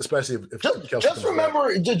 especially if just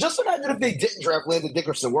remember, just imagine if they didn't draft Landon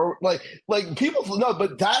Dickerson. We're like people know,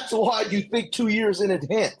 but that's why you think 2 years in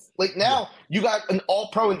advance. Like, now you got an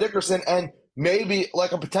All-Pro in Dickerson and maybe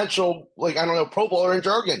like a potential, like, I don't know, Pro Bowler in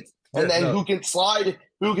Jurgens. And then who can slide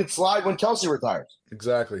when Kelsey retires.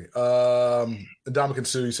 Exactly. Ndamukong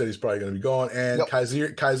Suh, you said he's probably going to be gone. And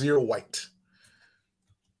Kaiser White.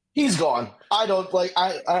 He's gone. I don't like.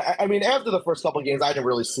 I mean, after the first couple of games, I didn't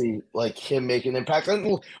really see like him make an impact.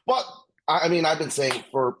 But I mean, I've been saying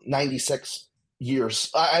for 96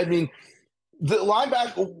 years. I mean, the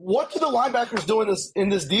linebacker. What do the linebackers do in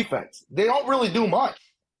this defense? They don't really do much.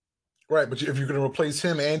 Right, but if you're going to replace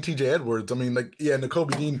him and T.J. Edwards, I mean, like, yeah,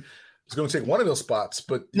 Nakobe Dean is going to take one of those spots,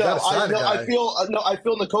 but you got to sign a guy. I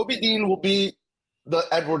feel Nakobe Dean will be the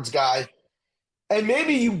Edwards guy. And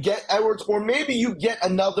maybe you get Edwards, or maybe you get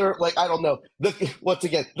another, like, I don't know, the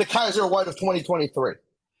Kaiser White of 2023.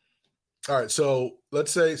 All right, so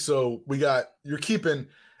let's say, you're keeping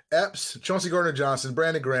Epps, Chauncey Gardner-Johnson,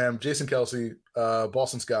 Brandon Graham, Jason Kelsey,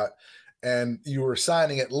 Boston Scott, and you were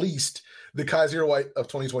signing at least the Kaiser White of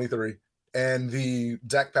 2023 and the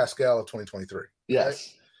Zach Pascal of 2023. Yes.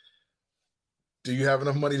 Right? Do you have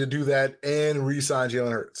enough money to do that and re-sign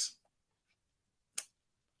Jalen Hurts?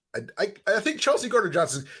 I think Chauncey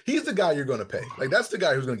Gardner-Johnson, he's the guy you're going to pay. Like, that's the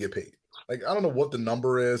guy who's going to get paid. Like, I don't know what the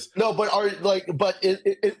number is. No, but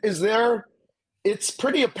is there? It's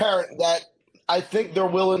pretty apparent that I think they're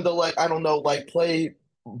willing to, like, I don't know, like, play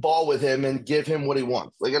ball with him and give him what he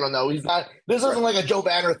wants. Like, I don't know. He's not. This isn't like a Joe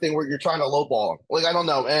Banner thing where you're trying to lowball him. Like, I don't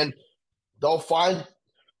know. And they'll find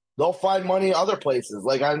money other places.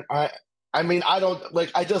 Like, I mean, I don't,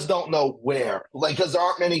 like, I just don't know where. Like, because there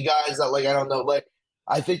aren't many guys that, like, I don't know, like.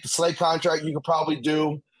 I think the Slay contract you could probably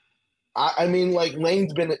do. I mean, like,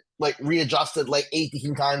 Lane's been, like, readjusted, like,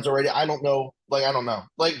 18 times already. I don't know. Like, I don't know.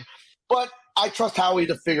 Like, but I trust Howie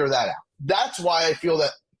to figure that out. That's why I feel that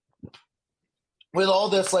with all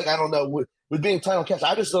this, like, I don't know, with being title cash,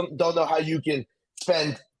 I just don't know how you can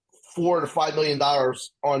spend $4 to $5 million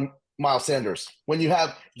on Miles Sanders when you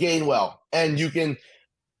have Gainwell and you can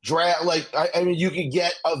draft, like, I mean, you could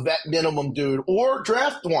get a vet minimum dude or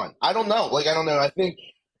draft one. I don't know. Like, I don't know. I think,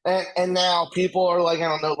 and now people are like, I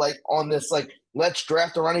don't know, like, on this, like, let's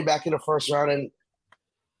draft a running back in the first round. And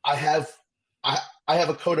I have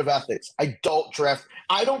a code of ethics. I don't draft.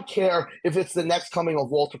 I don't care if it's the next coming of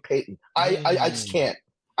Walter Payton. I just can't.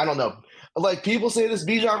 I don't know. Like, people say this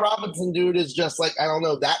Bijan Robinson dude is just like, I don't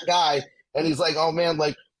know, that guy. And he's like, oh man,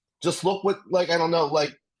 like, just look what, like, I don't know,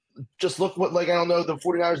 like, just look what, like, I don't know, the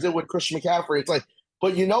 49ers did with Christian McCaffrey. It's like,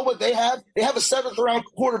 but you know what they have? They have a 7th round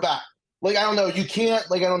quarterback. Like, I don't know. You can't,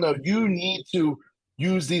 like, I don't know. You need to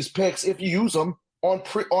use these picks, if you use them, on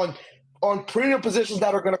premium positions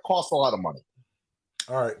that are going to cost a lot of money.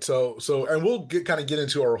 All right. So, and we'll get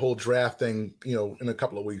into our whole draft thing, you know, in a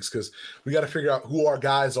couple of weeks, because we got to figure out who our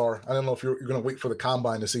guys are. I don't know if you're going to wait for the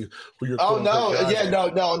combine to see who your no.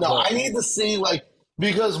 I need to see, like,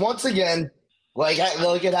 because once again, like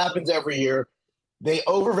it happens every year. They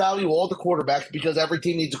overvalue all the quarterbacks because every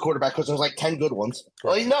team needs a quarterback because there's like 10 good ones.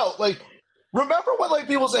 Right. Like, no, like, remember when, like,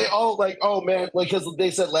 people say, oh, like, oh man, like, because they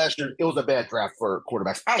said last year it was a bad draft for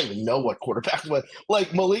quarterbacks. I don't even know what quarterbacks were.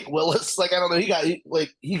 Like Malik Willis, like, I don't know, he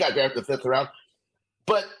got drafted 5th round.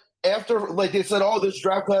 But after, like, they said, oh, this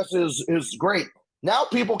draft class is great. Now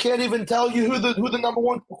people can't even tell you who the number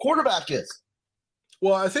one quarterback is.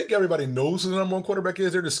 Well, I think everybody knows who the number one quarterback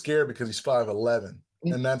is. They're just scared because he's 5'11",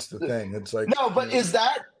 and that's the thing. It's like, no, but does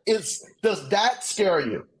that scare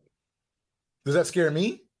you? Does that scare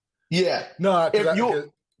me? Yeah. No,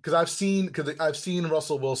 because I've seen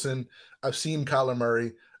Russell Wilson, I've seen Kyler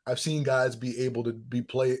Murray, I've seen guys be able to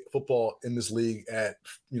play football in this league at,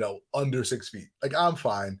 you know, under 6 feet. Like, I'm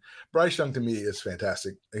fine. Bryce Young to me is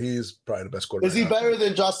fantastic. He's probably the best quarterback. Is he better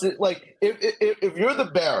than Justin? Like, if you're the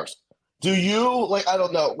Bears, do you, like, I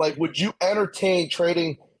don't know, like, would you entertain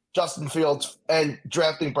trading Justin Fields and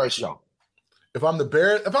drafting Bryce Young? If I'm the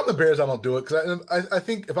Bears, I don't do it, because I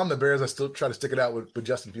think if I'm the Bears, I still try to stick it out with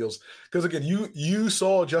Justin Fields, because again, you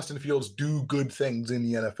saw Justin Fields do good things in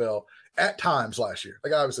the NFL at times last year.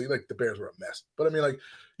 Like, obviously, like, the Bears were a mess, but I mean, like,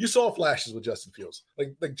 you saw flashes with Justin Fields.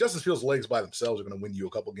 Like Justin Fields' legs by themselves are going to win you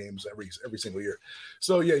a couple games every single year.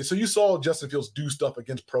 So yeah, so you saw Justin Fields do stuff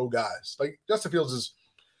against pro guys. Like, Justin Fields is,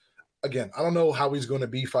 again, I don't know how he's going to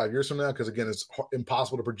be 5 years from now, because again, it's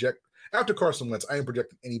impossible to project. After Carson Wentz, I ain't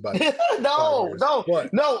projecting anybody. No.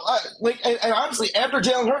 And honestly, after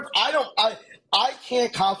Jalen Hurts, I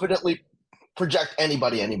can't confidently project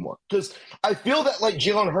anybody anymore, because I feel that, like,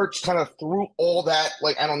 Jalen Hurts kind of threw all that,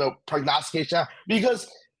 like, I don't know, prognostication out,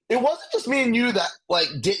 because it wasn't just me and you that, like,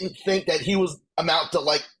 didn't think that he was amount to,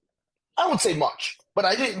 like, I wouldn't say much, but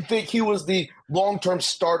I didn't think he was the long-term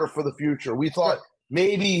starter for the future. We thought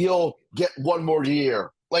maybe he'll get one more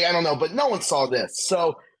year. Like, I don't know, but no one saw this.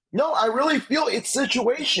 So, no, I really feel it's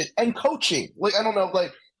situation and coaching. Like, I don't know,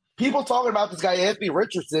 like, people talking about this guy, Anthony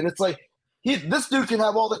Richardson, it's like, this dude can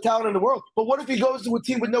have all the talent in the world, but what if he goes to a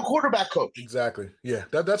team with no quarterback coach? Exactly. Yeah,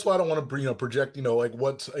 that's why I don't want to project like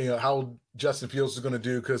what how Justin Fields is going to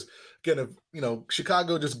do, because again, if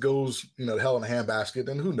Chicago just goes to hell in a handbasket,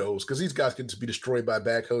 then who knows? Because these guys can just be destroyed by a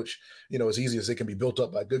bad coach as easy as they can be built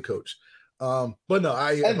up by a good coach. But no,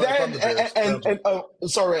 and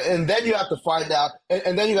then you have to find out,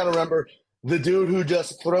 and then you got to remember the dude who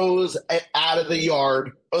just throws it out of the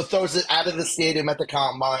yard or throws it out of the stadium at the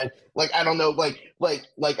combine. Like, I don't know,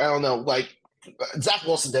 Zach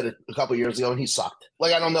Wilson did it a couple years ago and he sucked.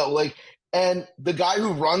 Like, I don't know, and the guy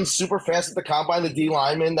who runs super fast at the combine, the D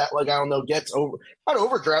lineman that, gets not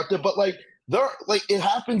overdrafted, but it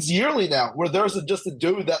happens yearly now where there's just a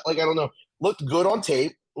dude that, looked good on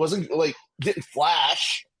tape, didn't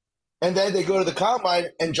flash, and then they go to the combine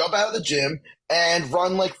and jump out of the gym and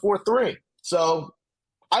run 4.3. So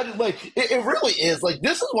it really is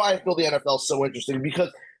this is why I feel the NFL is so interesting, because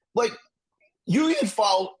you can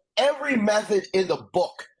follow every method in the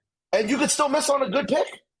book and you could still miss on a good pick.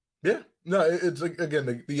 Yeah. No, it's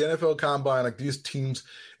again, the NFL combine, these teams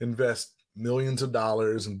invest millions of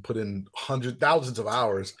dollars and put in thousands of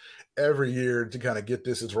hours every year to kind of get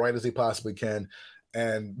this as right as they possibly can.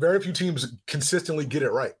 And very few teams consistently get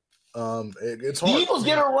it right. It's hard. The Eagles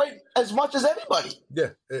get it right as much as anybody.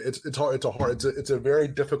 Yeah, it's hard. It's a very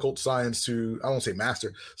difficult science to, I won't say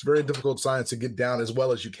master. It's a very difficult science to get down as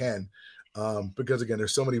well as you can, because again,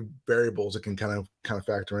 there's so many variables that can kind of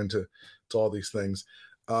factor into all these things.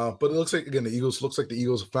 But it looks like again the Eagles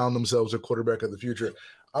have found themselves a quarterback of the future.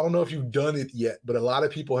 I don't know if you've done it yet, but a lot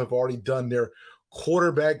of people have already done their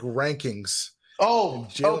quarterback rankings. Oh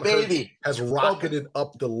baby, has rocketed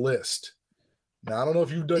up the list. Now, I don't know if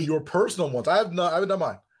you've done your personal ones. I haven't done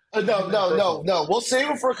mine. No. We'll save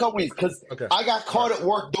it for a couple weeks because I got caught at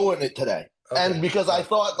work doing it today. Okay. And because I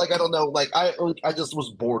thought, I don't know, I just was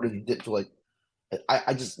bored and didn't feel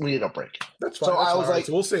I just needed a break. That's fine. So I was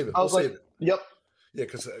so we'll save it. We'll save it. Yep. Yeah,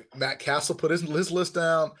 because Matt Castle put his list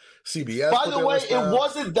down. CBS. By the way, it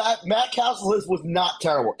wasn't that Matt Castle's list was not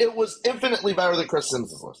terrible. It was infinitely better than Chris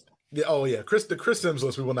Sims' list. Yeah. Oh, yeah. The Chris Sims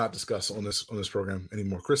list we will not discuss on this program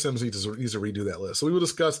anymore. Chris Sims needs to redo that list. So we will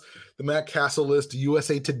discuss the Matt Castle list, the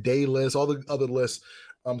USA Today list, all the other lists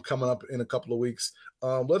coming up in a couple of weeks.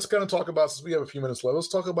 Let's kind of talk about, since we have a few minutes left, let's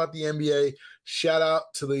talk about the NBA. Shout out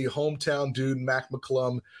to the hometown dude, Mac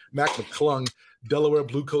McClung, Delaware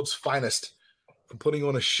Bluecoats finest, for putting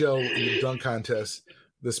on a show in the dunk contest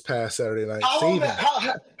this past Saturday night.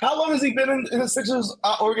 How long has he been in the Sixers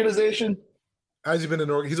organization? Has he been in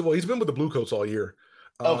Oregon? He's been with the Bluecoats all year.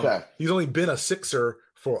 Okay. He's only been a Sixer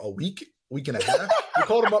for a week and a half. We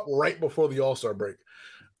called him up right before the All-Star break.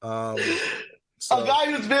 A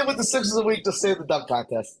guy who's been with the Sixers a week to save the dunk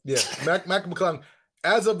contest. Yeah, Mac McClung.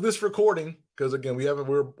 As of this recording, because again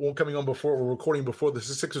we're coming on before we're recording before the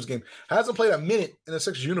Sixers game, hasn't played a minute in a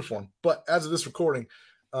Sixers uniform. But as of this recording,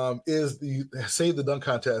 is the Save the Dunk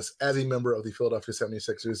contest as a member of the Philadelphia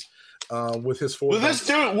 76ers with his four.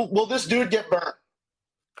 Will this dude get burnt?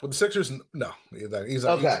 With the Sixers, no. He's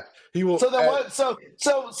okay. He will. So then what? So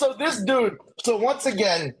this dude. So once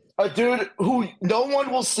again, a dude who no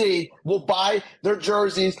one will see will buy their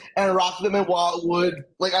jerseys and rock them in Wildwood.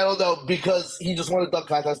 I don't know, because he just won a dunk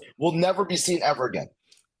contest. Will never be seen ever again.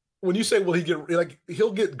 When you say will he get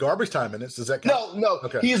he'll get garbage time minutes, does that count? No.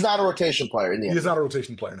 Okay. He's not a rotation player in the end. He's not a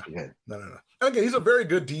rotation player. No. Yeah. No. And again, he's a very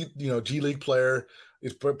good G League player.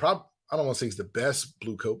 He's probably, I don't want to say he's the best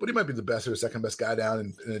blue coat, but he might be the best or second best guy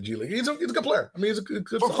down in the G League. He's a good player. I mean, he's a good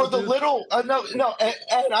for the dude. Little and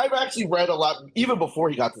I've actually read a lot even before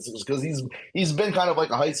he got the Sixers, because he's been kind of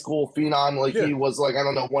like a high school phenom. He was I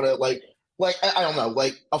don't know, one of I don't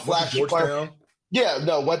know, a flashy player. Yeah,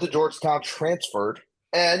 no, went to Georgetown, transferred.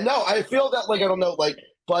 And no, I feel that I don't know,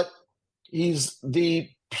 but he's the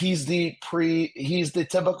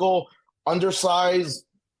typical undersized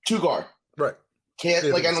two guard. Right. Can't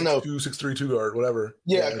I don't know. 6'3" two guard, whatever.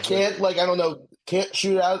 Yeah, can't I don't know, can't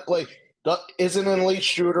shoot out, isn't an elite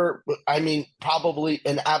shooter. I mean, probably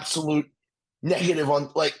an absolute negative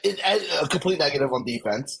on a complete negative on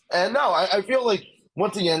defense. And no, I feel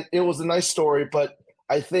once again it was a nice story, but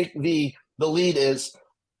I think the lead is,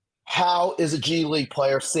 how is a G League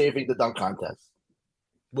player saving the dunk contest?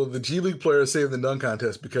 Well, the G League player saved the dunk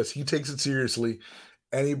contest because he takes it seriously,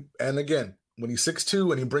 and again, when he's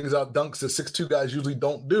 6'2" and he brings out dunks that 6'2" guys usually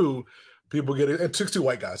don't do, people get it. And 6'2"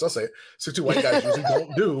 white guys, I'll say it. 6'2" white guys usually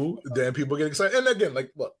don't do. Then people get excited. And again,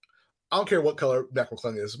 look, I don't care what color Mac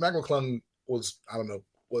McClung is. Mac McClung was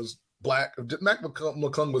black. Mac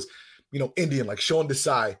McClung was, Indian, Sean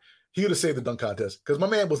Desai. He would have saved the dunk contest because my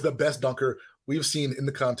man was the best dunker we've seen in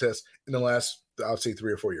the contest in the last, I would say,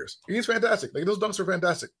 3 or 4 years. He's fantastic. Like, those dunks are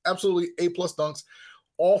fantastic. Absolutely A-plus dunks.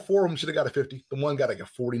 All 4 of them should have got a 50. The one got like a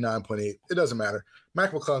 49.8. It doesn't matter.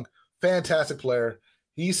 Mac McClung, fantastic player.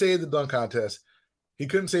 He saved the dunk contest. He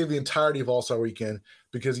couldn't save the entirety of All-Star Weekend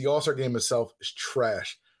because the All-Star game itself is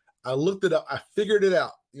trash. I looked it up. I figured it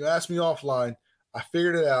out. You asked me offline. I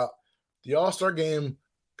figured it out. The All-Star game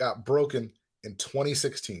got broken in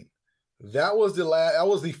 2016. That was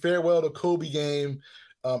the farewell to Kobe game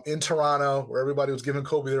in Toronto, where everybody was giving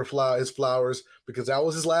Kobe his flowers because that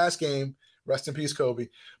was his last game. Rest in peace, Kobe.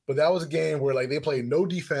 But that was a game where like they played no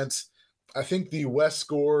defense. I think the West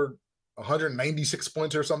scored 196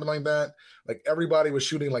 points or something like that. Like everybody was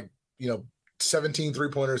shooting 17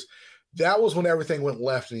 3-pointers. That was when everything went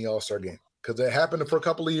left in the All-Star game because it happened for a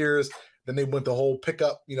couple of years. Then they went the whole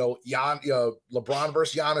pickup, LeBron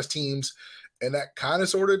versus Giannis teams. And that kind of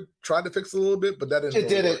sort of tried to fix it a little bit, but that didn't. It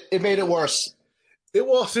did it. It made it worse.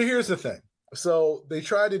 So here's the thing. So they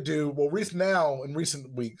tried to do, in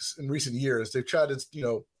recent weeks, in recent years, they've tried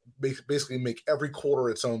to, basically make every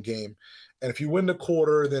quarter its own game. And if you win the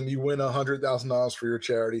quarter, then you win $100,000 for your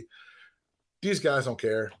charity. These guys don't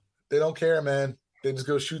care. They don't care, man. They just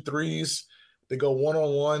go shoot threes. They go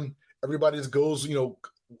one-on-one. Everybody just goes, it's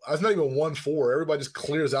not even 1-4. Everybody just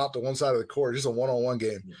clears out to one side of the court. It's just a one-on-one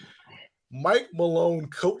game. Mike Malone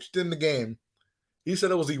coached in the game. He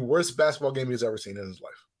said it was the worst basketball game he's ever seen in his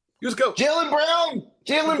life. He was coach. Jaylen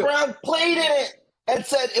Brown played in it and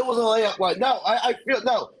said it was a layup. Like, no, I feel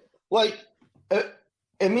no. Like,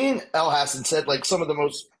 Amin Elhassan said like some of the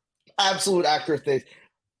most absolute accurate things.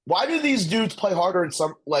 Why do these dudes play harder in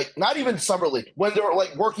not even summer league when they're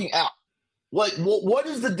like working out? Like, what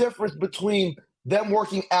is the difference between them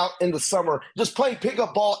working out in the summer, just playing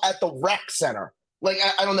pickup ball at the rec center? Like,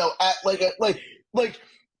 I don't know,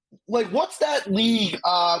 what's that league?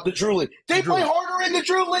 The Drew League. They play harder in the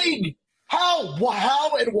Drew League. How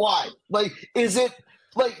and why? Like, is it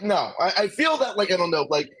like no? I feel that I don't know.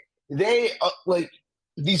 Like they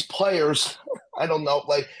these players. I don't know.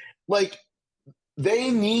 Like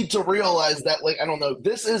they need to realize that I don't know.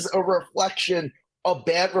 This is a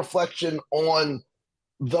bad reflection on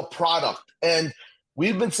the product, and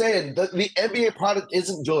we've been saying that the NBA product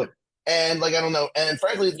isn't good. And I don't know. And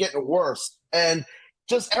frankly, it's getting worse. And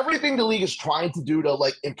just everything the league is trying to do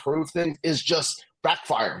to improve things is just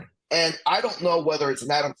backfiring. And I don't know whether it's an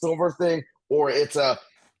Adam Silver thing or it's a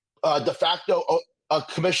de facto a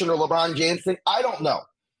Commissioner LeBron James thing. I don't know.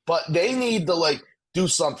 But they need to do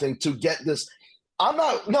something to get this.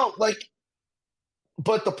 But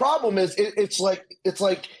the problem is it's like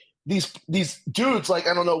these dudes, I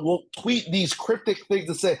don't know, will tweet these cryptic things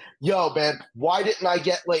and say, yo, man, why didn't I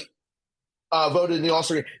get voted in the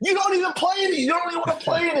All-Star game? You don't even play in it. You don't even want to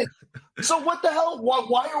play in it. So what the hell?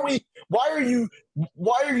 Why are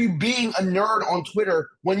you being a nerd on Twitter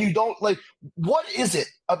when you don't what is it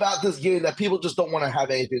about this game that people just don't want to have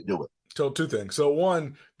anything to do with? So 2 things. So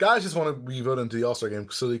 1, guys just want to be voted into the All-Star game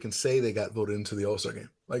so they can say they got voted into the All-Star game.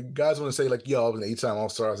 Like guys want to say yo, I was an 8-time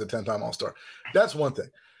All-Star, I was a 10-time All-Star. That's one thing.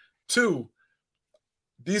 2,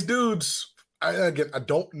 these dudes, I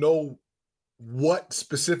don't know what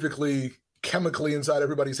specifically chemically inside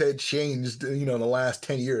everybody's head changed, in the last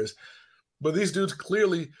 10 years. But these dudes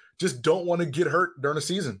clearly just don't want to get hurt during the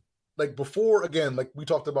season. Like before, again, like we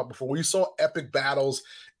talked about before, we saw epic battles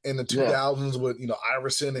in the 2000s with,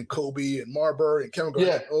 Iverson and Kobe and Marbury and Kevin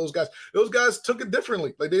Garnett. Yeah. Those guys took it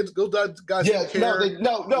differently. Like those guys didn't care.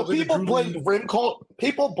 No. People blamed rim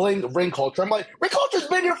culture. I'm like, rim culture's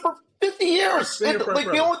been here for 50 years.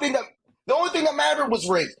 The only thing that mattered was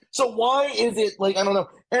rings. So why is it I don't know?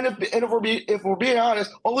 And if we're being honest,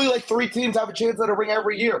 only 3 teams have a chance at a ring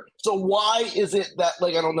every year. So why is it that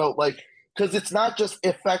I don't know, because it's not just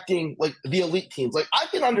affecting the elite teams. I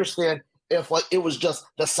can understand if it was just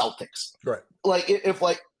the Celtics, right? If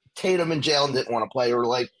Tatum and Jalen didn't want to play, or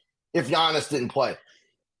if Giannis didn't play.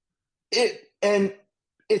 And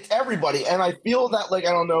it's everybody, and I feel that I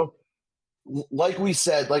don't know. Like we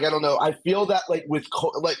said, I don't know. I feel that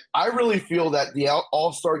I really feel that the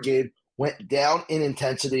All-Star game went down in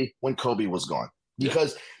intensity when Kobe was gone,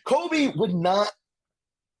 because Kobe would not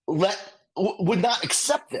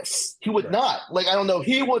accept this. He would not. I don't know.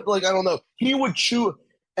 He would I don't know. He would chew.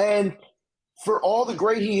 And for all the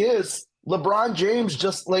great he is, LeBron James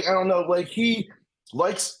just I don't know. He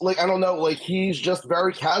likes I don't know. He's just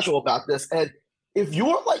very casual about this. And if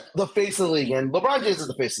you're the face of the league, and LeBron James is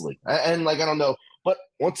the face of the league, and I don't know. But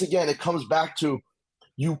once again, it comes back to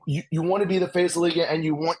you want to be the face of the league, and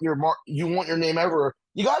you want your name everywhere.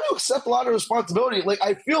 You got to accept a lot of responsibility.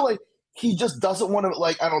 I feel he just doesn't want to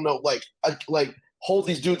I don't know hold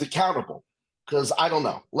these dudes accountable. Because I don't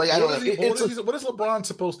know. Like I don't know. What is LeBron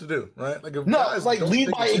supposed to do? Right? Like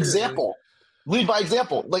lead by example. Lead by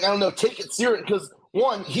example. Like I don't know. Take it serious because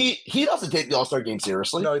one, he doesn't take the All-Star game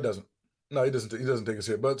seriously. No, he doesn't. No, he doesn't. He doesn't take it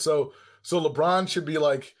serious. But so LeBron should be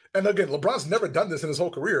like, and again, LeBron's never done this in his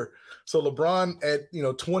whole career. So LeBron at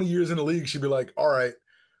 20 years in the league should be like, all right,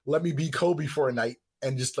 let me be Kobe for a night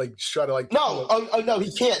and just like try to like. No, no,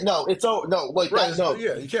 he can't. No, it's no, like right, that. No,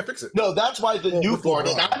 yeah, you can't fix it. No, that's why the new guard.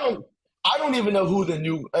 I don't even know who the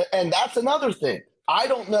new, and that's another thing. I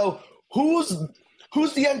don't know who's the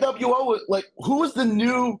NWO. Like who's the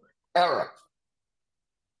new era.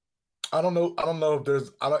 I don't know if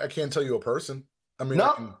there's. I can't tell you a person. I mean,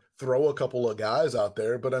 I can throw a couple of guys out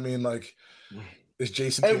there, but I mean, like, is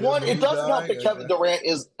Jason? And one, it doesn't help that Kevin Durant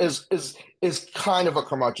is kind of a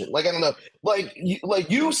curmudgeon. Like I don't know, like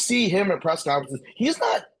you see him in press conferences. He's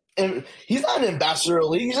not an ambassador of the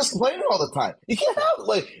league. He's just complaining all the time. You can't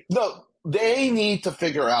have they need to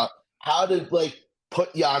figure out how to like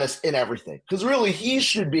put Giannis in everything because really he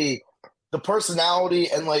should be the personality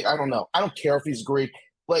and like I don't know. I don't care if he's Greek.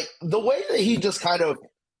 Like the way that he just kind of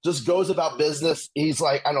just goes about business, he's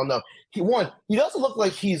like, I don't know. He doesn't look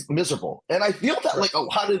like he's miserable. And I feel that like a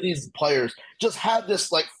lot of these players just have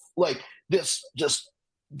this like this just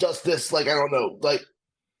this like I don't know, like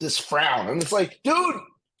this frown. And it's like, dude,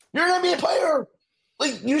 you're an NBA player.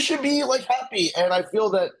 Like you should be like happy. And I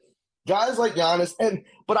feel that guys like Giannis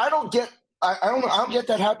but I don't get I don't get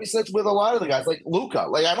that happy sense with a lot of the guys like Luka.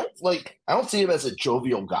 Like I don't see him as a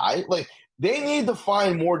jovial guy. Like they need to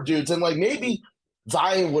find more dudes, and like maybe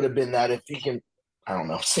Zion would have been that if he can, I don't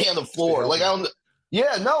know, stay on the floor. Like I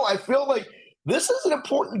feel like this is an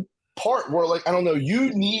important part where like I don't know,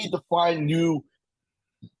 you need to find new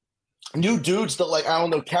dudes that like I don't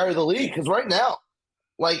know carry the league because right now,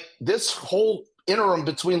 like this whole interim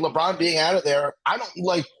between LeBron being out of there, I don't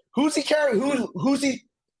like who's he carrying, who's he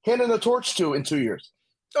handing the torch to in 2 years.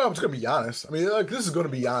 Oh, it's going to be Giannis. I mean, like this is going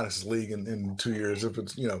to be Giannis' league in 2 years if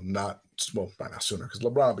it's not sooner because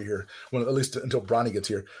LeBron will be here at least until Bronny gets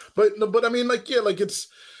here. But I mean, like it's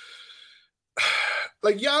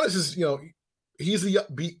like Giannis is he's the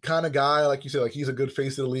upbeat kind of guy, like you said, like he's a good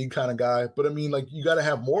face of the league kind of guy. But I mean, like you got to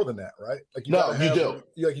have more than that, right? Like you do.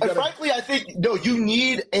 And frankly, I think you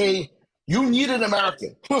need an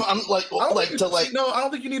American. I'm like I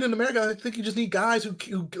don't think you need an American. I think you just need guys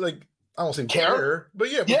who like. I don't say care, but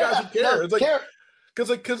guys who care. No, it's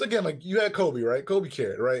like because again, like you had Kobe, right? Kobe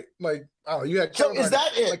cared, right? Like I don't know, you had Kevin Garnett,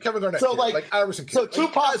 that it? Like Kevin Garnett, so cared, like Iverson cared. So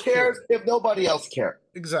Tupac cares if nobody else cared.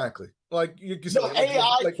 Exactly. Like you no like,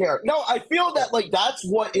 AI care. No, I feel that like that's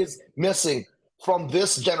what is missing from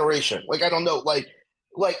this generation. Like I don't know, like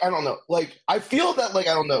I don't know, like I feel that like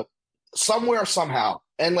I don't know, somewhere somehow,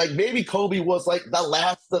 and like maybe Kobe was like the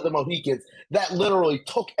last of the Mohicans that literally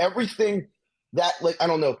took everything that like I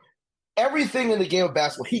don't know. Everything in the game of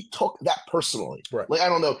basketball, he took that personally. Right. Like, I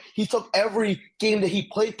don't know. He took every game that he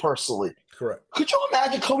played personally. Correct. Could you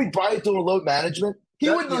imagine Kobe Bryant doing load management? He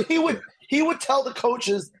would tell the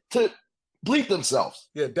coaches to bleep themselves.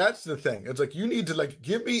 Yeah, that's the thing. It's like you need to like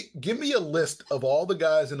give me a list of all the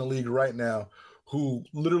guys in the league right now who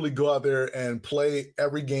literally go out there and play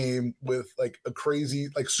every game with like a crazy,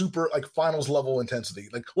 like super, like finals level intensity.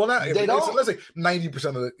 Like, well, not let's say 90%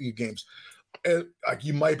 of the games. And, like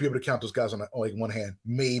you might be able to count those guys on like one hand,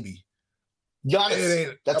 maybe.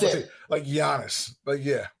 Giannis, that's it. Like Giannis, like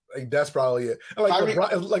yeah, like that's probably it. And like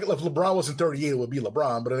LeBron, like if LeBron wasn't 38, it would be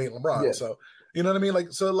LeBron, but it ain't LeBron. Yeah. So you know what I mean?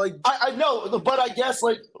 Like so, like I know, but I guess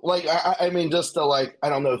like I mean, just to like I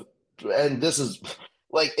don't know, and this is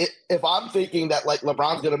like if I'm thinking that like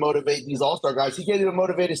LeBron's going to motivate these All-Star guys, he can't even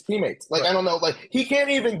motivate his teammates. Like I don't know, like he can't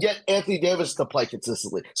even get Anthony Davis to play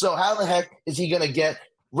consistently. So how the heck is he going to get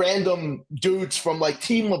random dudes from like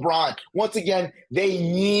Team LeBron? Once again, they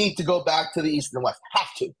need to go back to the East and West. Have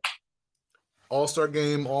to. All-Star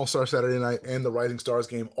game, All-Star Saturday night, and the Rising Stars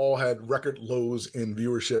game all had record lows in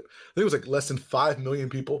viewership. I think it was like less than 5 million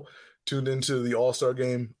people tuned into the All-Star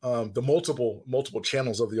game. The multiple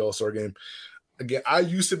channels of the All-Star game. Again, I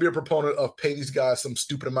used to be a proponent of pay these guys some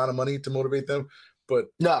stupid amount of money to motivate them, but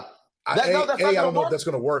no. I don't know if that's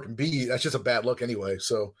going to work, and B, that's just a bad look anyway.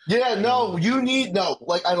 So yeah, no, you need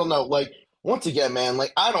like I don't know, like once again, man,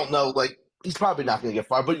 like I don't know, like he's probably not going to get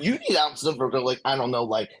fired, but you need Adam Silver to like I don't know,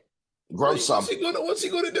 like grow something. What's he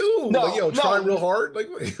going to do? No, like, try real hard. Like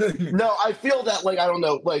no, I feel that like I don't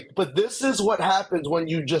know, like but this is what happens when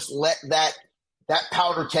you just let that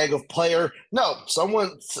powder keg of player. No,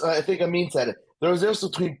 someone I think Amin said it. There's this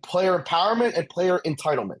between player empowerment and player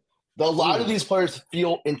entitlement. A lot of these players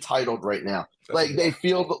feel entitled right now. Like they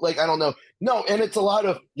feel like, I don't know. No, and it's a lot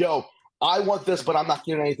of, I want this, but I'm not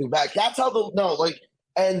giving anything back. That's how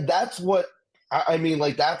and that's what I mean.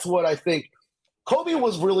 Like, that's what I think. Kobe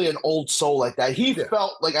was really an old soul like that. He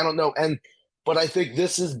felt like, I don't know. But I think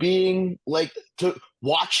this is being like to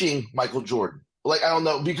watching Michael Jordan. Like, I don't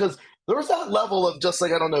know, because there was that level of just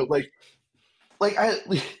like, I don't know,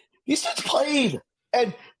 these dudes played,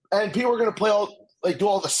 and people are going to play do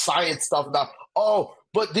all the science stuff about,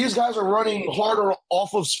 but these guys are running harder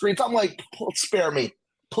off of screens. I'm like, spare me,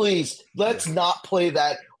 please. Let's not play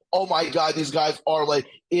that. Oh my God, these guys are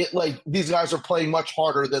these guys are playing much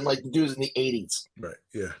harder than like the dudes in the 80s. Right.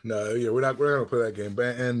 Yeah. No. Yeah. We're not going to play that game.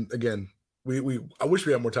 And again, I wish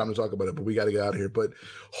we had more time to talk about it, but we got to get out of here. But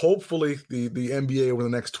hopefully the NBA over the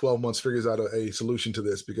next 12 months figures out a solution to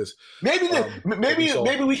this, because maybe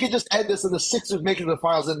we could just end this and the Sixers make it to the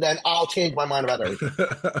finals, and then I'll change my mind about everything.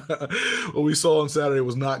 What we saw on Saturday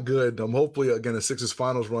was not good. Hopefully, again, the Sixers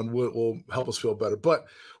finals run will help us feel better. But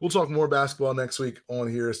we'll talk more basketball next week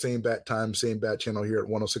on here. Same bat time, same bat channel here at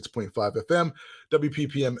 106.5 FM,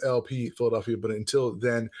 WPPM LP Philadelphia. But until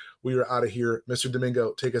then, we are out of here. Mr.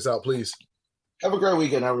 Domingo, take us out, please. Have a great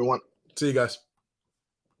weekend, everyone. See you guys.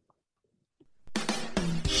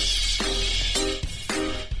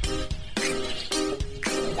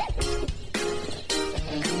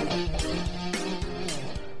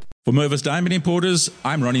 For Mervis Diamond Importers,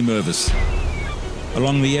 I'm Ronnie Mervis.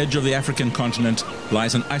 Along the edge of the African continent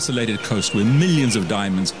lies an isolated coast where millions of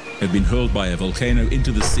diamonds have been hurled by a volcano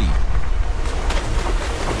into the sea.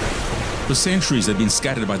 For centuries, they've been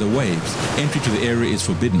scattered by the waves. Entry to the area is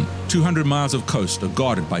forbidden. 200 miles of coast are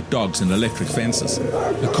guarded by dogs and electric fences.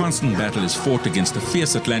 A constant battle is fought against the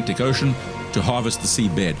fierce Atlantic Ocean to harvest the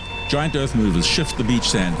seabed. Giant earth movers shift the beach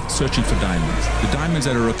sand, searching for diamonds. The diamonds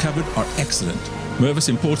that are recovered are excellent. Mervis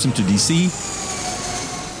imports them to DC,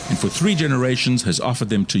 and for 3 generations has offered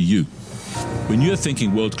them to you. When you're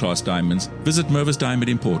thinking world-class diamonds, visit Mervis Diamond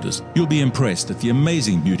Importers. You'll be impressed at the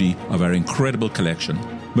amazing beauty of our incredible collection.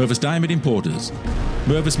 Mervis Diamond Importers.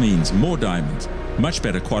 Mervis means more diamonds, much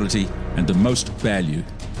better quality, and the most value.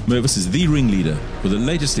 Mervis is the ringleader for the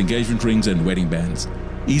latest engagement rings and wedding bands.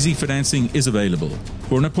 Easy financing is available.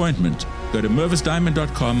 For an appointment, go to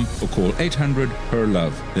mervisdiamond.com or call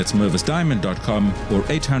 800-HER-LOVE. That's mervisdiamond.com or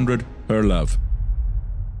 800-HER-LOVE.